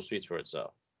schedule speaks for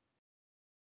itself.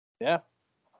 Yeah.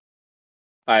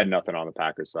 I had nothing on the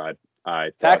Packers side.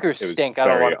 Packers stink. I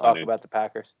don't want to talk about the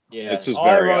Packers. Yeah, it's just all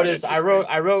I wrote is I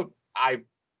wrote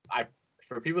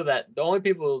for people the only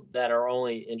people that are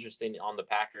only interesting on the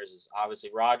Packers is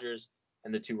obviously Rodgers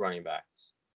and the 2 running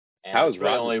backs. And how is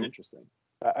Rodgers interesting?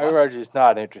 Aaron Rodgers is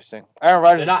not interesting. Aaron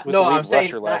Rodgers was the lead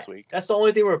rusher last week. That's the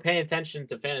only thing we're paying attention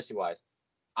to fantasy wise.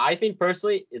 I think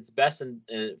personally, it's best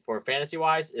for fantasy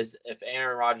wise is if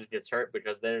Aaron Rodgers gets hurt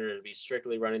because they're going to be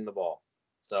strictly running the ball.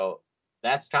 So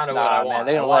that's kind of what I want.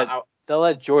 Man, they'll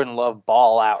let Jordan Love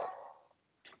ball out.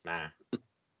 Nah,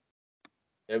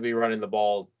 they'll be running the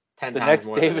ball 10 times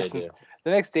more than they do.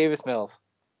 The next Davis Mills,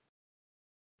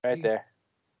 right there.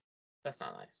 That's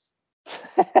not nice.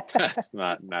 That's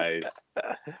not nice.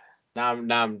 Now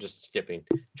I'm just skipping.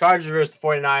 Chargers versus the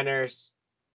 49ers.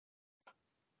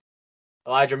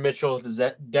 Elijah Mitchell is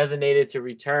designated to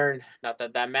return. Not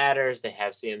that matters. They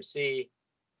have CMC.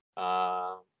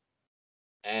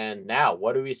 And now,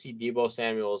 what do we see Deebo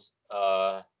Samuel's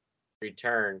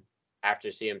return after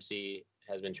CMC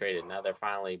has been traded? Now they're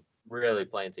finally really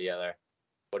playing together.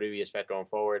 What do we expect going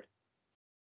forward?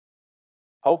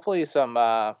 Hopefully some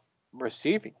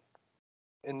receiving.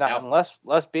 And not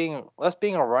less being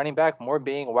a running back, more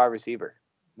being a wide receiver.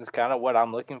 That's kind of what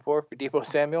I'm looking for Deebo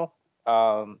Samuel.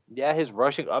 Yeah, his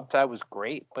rushing upside was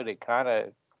great, but it kind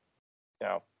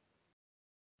of,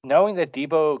 knowing that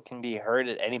Deebo can be hurt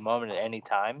at any moment, at any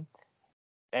time,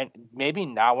 and maybe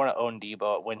not want to own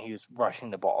Deebo when he was rushing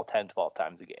the ball 10, 12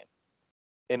 times a game.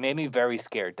 It made me very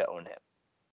scared to own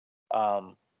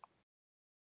him.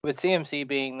 With CMC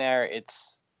being there,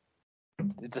 it's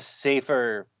a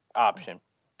safer option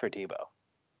for Deebo.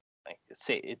 Like,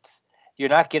 you're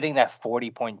not getting that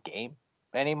 40-point game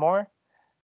anymore,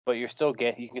 but you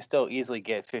can still easily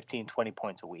get 15, 20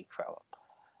 points a week from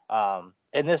him.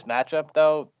 In this matchup,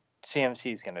 though,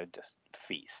 CMC is going to just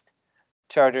feast.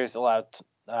 Chargers allowed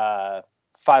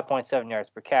 5.7 yards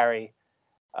per carry,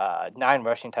 9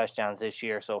 rushing touchdowns this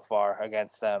year so far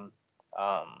against them.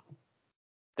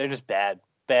 They're just bad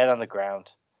on the ground.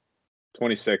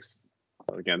 26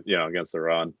 against the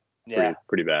run. Yeah,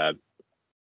 pretty bad.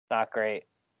 Not great.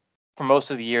 For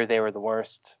most of the year, they were the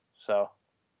worst. So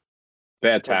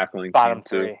bad tackling. Bottom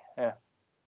team 3. Too. Yeah.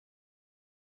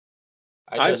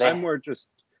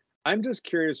 I'm just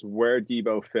curious where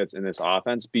Deebo fits in this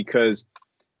offense because,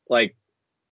 like,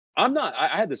 I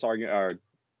had this argument or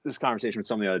this conversation with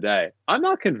someone the other day. I'm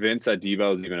not convinced that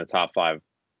Deebo is even a top 5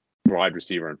 wide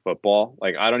receiver in football.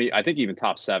 Like, I think even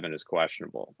top 7 is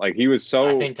questionable. Like, he was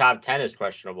so. I think top 10 is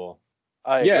questionable.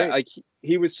 Yeah, like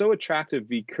he was so attractive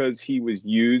because he was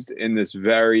used in this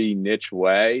very niche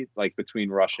way, like between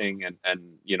rushing and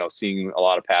seeing a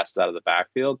lot of passes out of the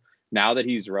backfield. Now that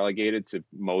he's relegated to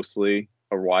mostly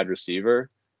a wide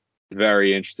receiver,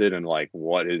 very interested in like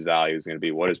what his value is going to be,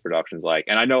 what his production's like.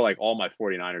 And I know like all my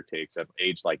 49er takes have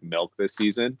aged like milk this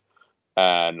season,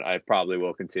 and I probably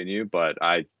will continue, but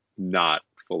I'm not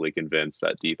fully convinced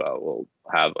that Deebo will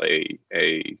have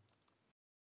a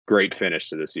great finish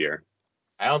to this year.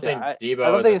 I don't think Deebo. I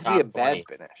don't think it's be a bad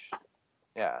finish.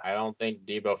 Yeah. I don't think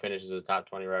Deebo finishes as a top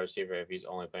 20 wide receiver if he's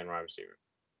only playing wide receiver.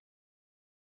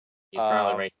 He's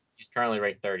currently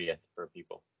ranked 30th for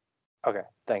people. Okay,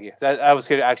 thank you. That was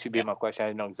going to actually be my question. I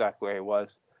didn't know exactly where he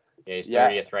was. Yeah, he's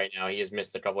 30th right now. He has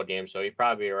missed a couple of games, so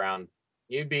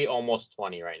he'd be almost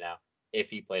 20 right now if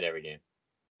he played every game.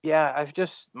 Yeah, I've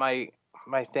just my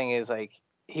thing is like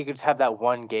he could have that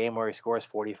one game where he scores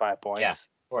 45 points. Yeah.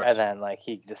 course. and then like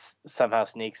he just somehow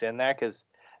sneaks in there because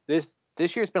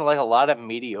this year's been like a lot of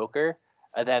mediocre,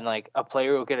 and then like a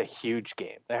player will get a huge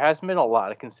game. There hasn't been a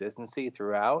lot of consistency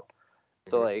throughout.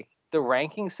 So Mhm. like the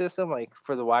ranking system, like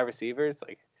for the wide receivers,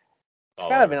 like it's All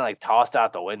kind of over. been like tossed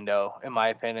out the window in my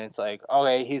opinion. It's like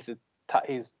okay, he's the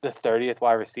 30th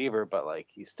wide receiver, but like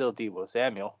he's still Deebo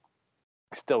Samuel.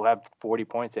 Still have 40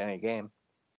 points in any game.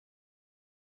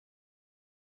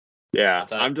 Yeah, I'll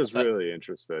tell I'm just I'll really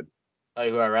interested. tell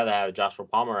you who I'd rather have, Joshua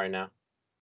Palmer right now.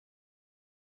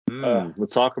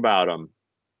 Let's talk about him.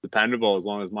 Dependable as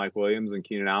long as Mike Williams and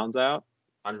Keenan Allen's out.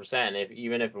 100%.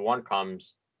 Even if one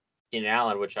comes, Keenan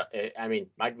Allen, which I mean,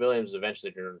 Mike Williams is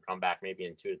eventually going to come back maybe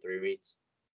in 2 to 3 weeks.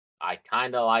 I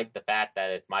kind of like the fact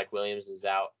that if Mike Williams is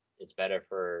out, it's better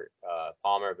for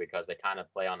Palmer because they kind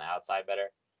of play on the outside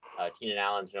better. Keenan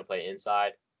Allen's going to play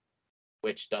inside,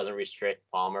 which doesn't restrict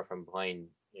Palmer from playing,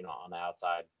 on the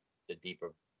outside, the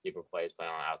deeper plays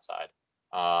playing on the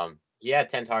outside. He had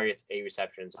 10 targets, 8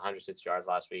 receptions, 106 yards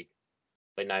last week.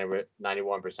 Played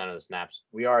 91% of the snaps.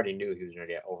 We already knew he was going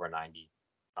to get over 90.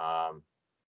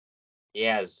 He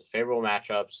has favorable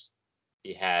matchups.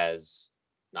 He has,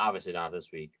 obviously not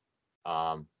this week,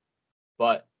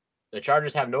 but the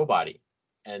Chargers have nobody,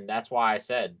 and that's why I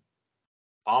said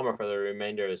Palmer for the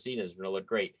remainder of the season is going to look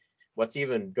great. What's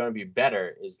even going to be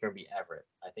better is going to be Everett.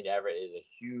 I think Everett is a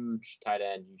huge tight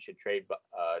end you should trade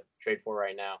for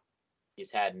right now.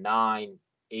 He's had 9,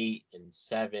 8, and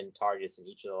 7 targets in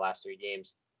each of the last 3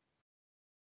 games.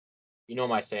 You know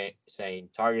my saying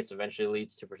targets eventually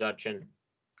leads to production,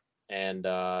 and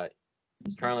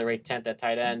he's currently ranked 10th at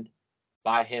tight end.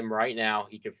 By him right now,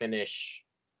 he could finish.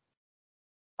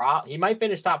 He might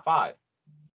finish top 5.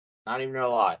 Not even gonna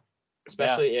lie.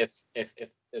 Especially if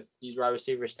these wide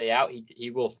receivers stay out,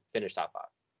 he will finish top 5.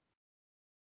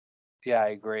 Yeah, I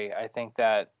agree. I think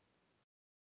that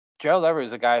Gerald Everett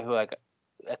is a guy who like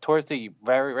towards the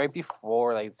right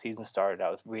before like the season started, I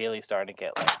was really starting to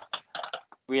get like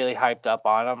really hyped up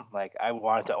on him. Like I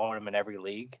wanted to own him in every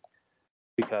league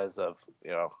because of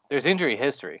there's injury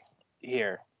history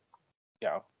here,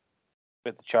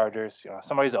 with the Chargers.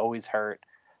 Somebody's always hurt,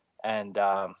 and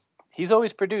he's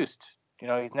always produced.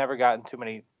 He's never gotten too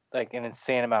many like an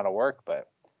insane amount of work, but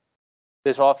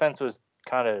this offense was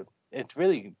it's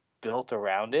really built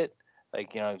around it.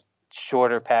 Like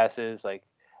shorter passes, like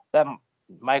that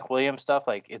Mike Williams stuff.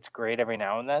 Like it's great every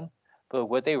now and then, but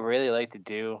what they really like to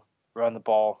do: run the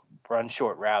ball, run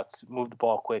short routes, move the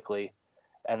ball quickly.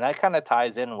 And that kind of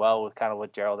ties in well with kind of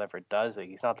what Gerald Everett does. Like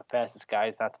he's not the fastest guy,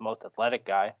 he's not the most athletic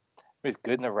guy. He's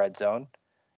good in the red zone,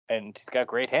 and he's got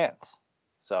great hands.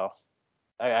 So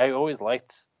I always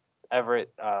liked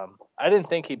Everett. I didn't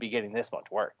think he'd be getting this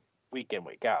much work week in,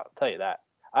 week out. I'll tell you that.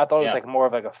 I thought it was like more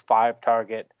of like a 5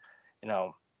 target,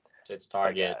 6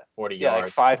 target, 40 yeah, yards.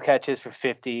 like 5 catches for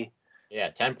 50. Yeah,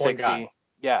 10-point guy.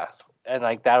 Yeah, and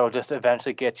like that'll just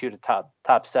eventually get you to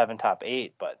top 7, top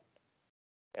 8. But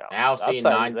now seeing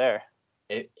upside is there.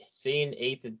 Seeing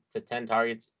 8 to 10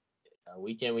 targets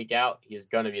week in, week out, he's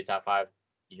going to be a top 5.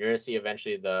 You're going to see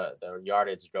eventually the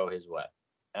yardage go his way.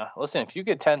 Yeah, listen, if you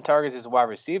get 10 targets as a wide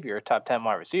receiver, you're a top 10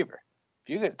 wide receiver.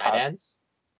 If you get tight ends,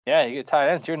 yeah, you get tight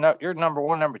ends. You're number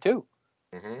 1, number 2.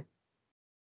 Mm-hmm.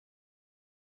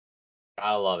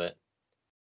 Gotta love it.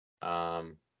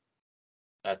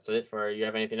 That's it for you.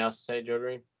 Have anything else to say, Joe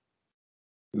Green?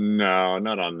 No,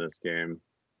 not on this game.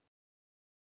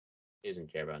 He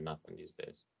doesn't care about nothing these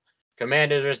days.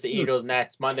 Commanders versus the Eagles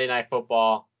next Monday Night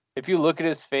Football. If you look at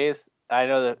his face, I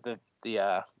know that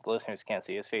the listeners can't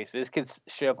see his face, but this kid's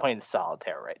straight up playing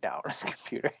solitaire right now on his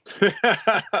computer.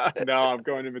 No, I'm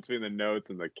going in between the notes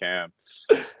and the cam.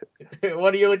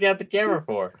 What are you looking at the camera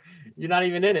for? You're not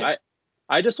even in it.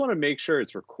 I just want to make sure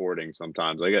it's recording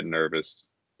sometimes. I get nervous.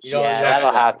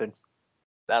 That'll happen.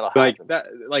 Like that,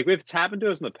 like it's happened to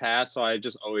us in the past, so I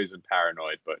just always am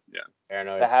paranoid. But yeah,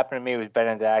 paranoid. That happened to me with Ben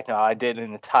and Zach. No, I did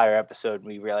an entire episode, and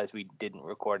we realized we didn't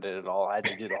record it at all. I had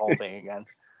to do the whole thing again.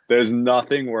 There's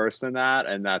nothing worse than that,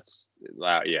 and that's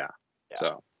yeah.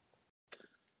 So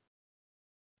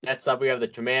next up, we have the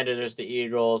Commanders versus the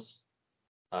Eagles.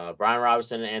 Brian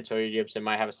Robinson and Antonio Gibson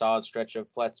might have a solid stretch of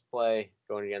flex play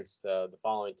going against the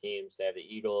following teams. They have the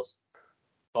Eagles,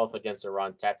 12th against the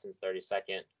run. Texans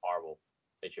 32nd. Horrible.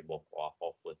 They should both go off,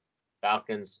 hopefully.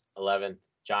 Falcons 11th.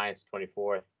 Giants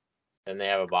 24th. Then they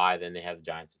have a bye. Then they have the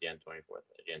Giants again 24th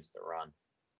against the run.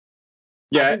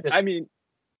 Yeah, I mean,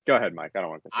 go ahead, Mike. I don't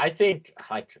want to. I think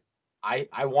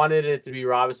I wanted it to be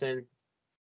Robinson.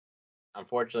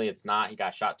 Unfortunately, it's not. He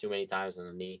got shot too many times in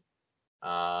the knee.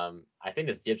 I think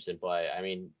this Gibson play. I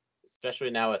mean,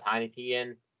 especially now with Heineke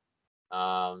in.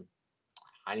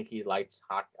 Heineke likes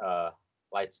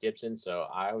likes Gibson, so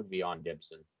I would be on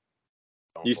Gibson.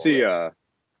 going You see, forward.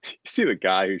 you see the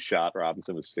guy who shot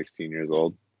Robinson was 16 years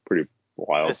old. Pretty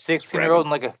wild. A 16-year-old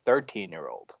and like a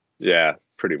 13-year-old. Yeah,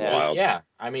 pretty Yeah. wild. Yeah,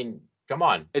 I mean, come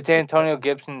on. It's Antonio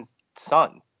Gibson's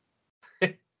son.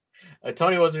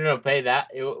 Tony wasn't going to pay that.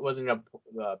 It wasn't going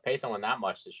to pay someone that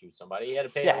much to shoot somebody. He had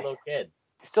to pay a Yeah. little kid.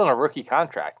 He's still in a rookie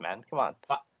contract, man. Come on.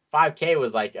 $5K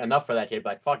was like enough for that kid.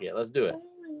 Like, fuck it, let's do it.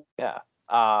 Yeah.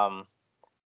 But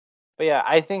yeah,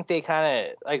 I think they kind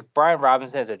of like Brian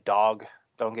Robinson is a dog.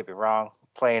 Don't get me wrong,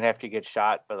 playing after you get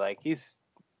shot, but like he's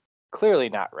clearly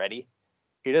not ready.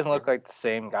 He doesn't look like the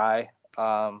same guy.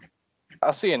 I'll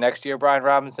see you next year, Brian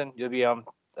Robinson. You'll be on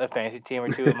a fantasy team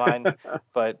or two of mine.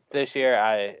 But this year,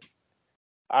 I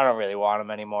don't really want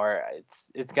him anymore.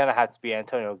 It's gonna have to be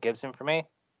Antonio Gibson for me.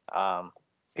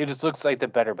 He just looks like the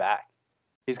better back.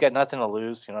 He's got nothing to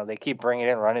lose. You know, they keep bringing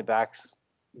in running backs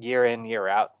year in, year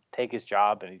out, take his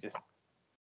job, and he just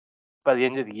by the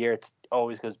end of the year, it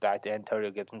always goes back to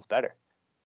Antonio Gibson's better.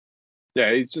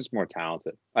 Yeah, he's just more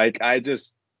talented. I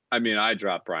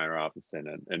dropped Brian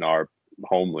Robinson in our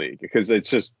home league because it's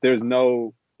just there's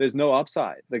no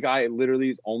upside. The guy literally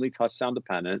is only touchdown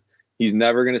dependent. He's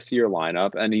never going to see your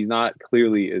lineup, and he's not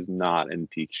in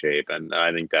peak shape. And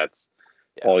I think that's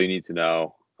all you need to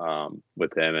know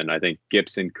with him. And I think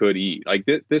Gibson could eat. Like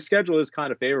this schedule is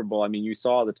kind of favorable. I mean, you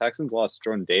saw the Texans lost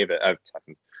Jordan Davis.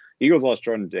 Eagles lost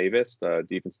Jordan Davis, the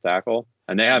defense tackle,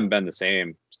 and they haven't been the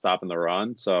same stopping the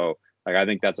run. So like I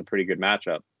think that's a pretty good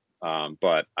matchup.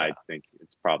 But I think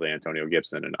it's probably Antonio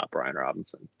Gibson and not Brian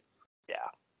Robinson. Yeah.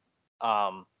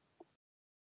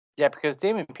 Yeah, because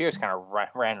Damian Pierce kind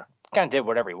of did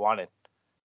whatever he wanted.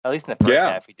 At least in the first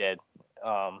half, he did.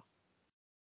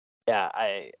 Yeah,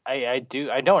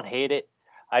 I don't hate it.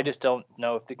 I just don't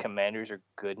know if the Commanders are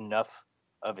good enough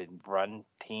of a run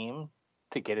team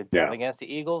to get it done against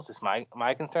the Eagles. Is my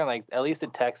concern. Like at least the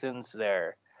Texans,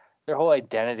 their whole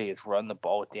identity is run the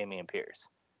ball with Damian Pierce.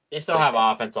 They still have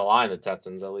an offensive line, the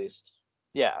Texans at least.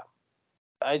 Yeah,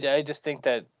 I just think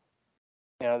that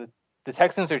the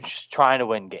Texans are just trying to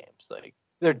win games. Like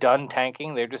they're done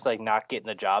tanking. They're just like not getting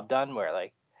the job done. Where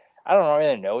like I don't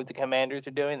really know what the Commanders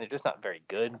are doing. They're just not very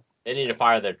good. They need to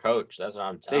fire their coach. That's what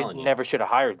I'm telling you. They never should have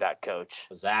hired that coach.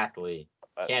 Exactly.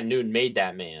 But, Cam Newton made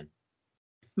that man.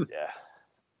 Yeah.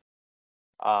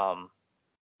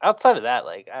 Outside of that,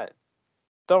 like I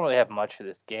don't really have much for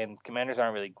this game. Commanders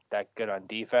aren't really that good on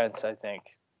defense. I think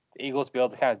the Eagles will be able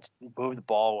to kind of move the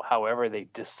ball however they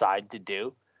decide to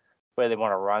do, whether they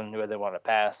want to run, whether they want to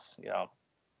pass. It's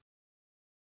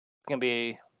gonna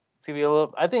be a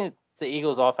little. I think the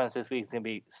Eagles' offense this week is gonna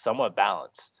be somewhat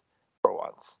balanced for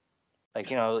once. Like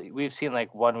we've seen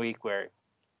like 1 week where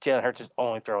Jalen Hurts is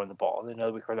only throwing the ball, and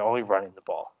another week where they're only running the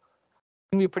ball.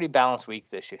 It's gonna be a pretty balanced week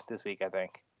this week, I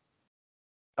think.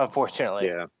 Unfortunately.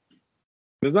 Yeah.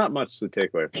 There's not much to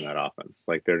take away from that offense.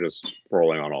 Like they're just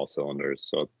rolling on all cylinders,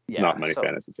 so not many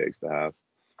fantasy takes to have.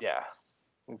 Yeah,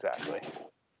 exactly.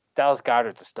 Dallas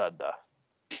Goedert's a stud, though.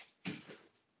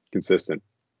 Consistent.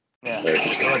 Yeah.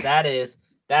 So what that is,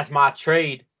 that's my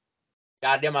trade.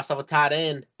 Gotta get myself a tight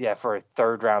end. Yeah, for a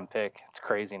 3rd round pick. It's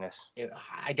craziness.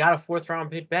 I got a 4th round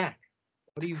pick back.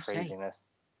 What are you saying? Craziness.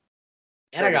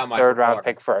 And I got my 3rd round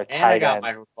pick for a tight end. And I got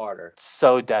Michael Carter.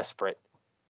 So desperate.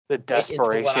 The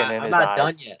desperation in his eyes. I'm not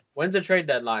done yet. When's the trade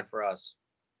deadline for us?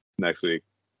 Next week.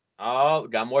 Oh,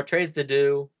 got more trades to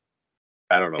do.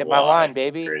 I don't know. Hit my line,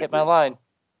 baby. Crazy. Hit my line.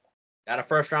 Got a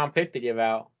 1st round pick to give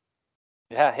out.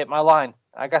 Yeah, hit my line.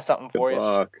 I got something for you.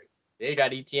 Yeah, you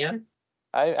got ETN?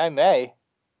 I may.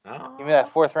 Oh. Give me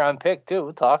that 4th round pick too.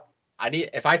 We'll talk.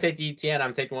 If I take the ETN,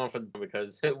 I'm taking one for them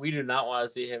because we do not want to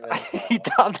see him.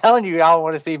 I'm telling you, I don't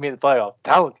want to see me in the playoff. I'm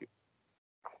telling you.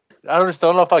 I just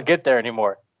don't know if I'll get there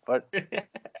anymore. But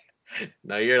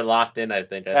no, you're locked in. I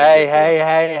think.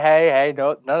 Hey!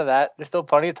 No, none of that. There's still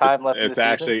plenty of time left. It's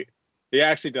actually, he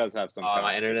actually does have some. Oh,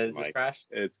 my internet just crashed.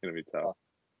 It's gonna be tough.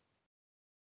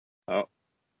 Oh,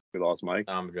 we lost Mike.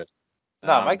 No, I'm good.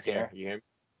 No, Mike's here. You hear me?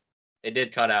 It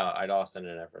did cut out. I lost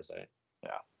internet for a second.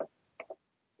 Yeah.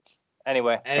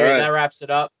 Anyway, right. That wraps it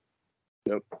up.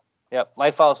 Yep.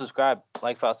 Like, follow, subscribe.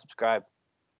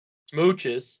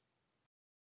 Smooches.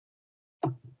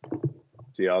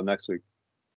 See y'all next week.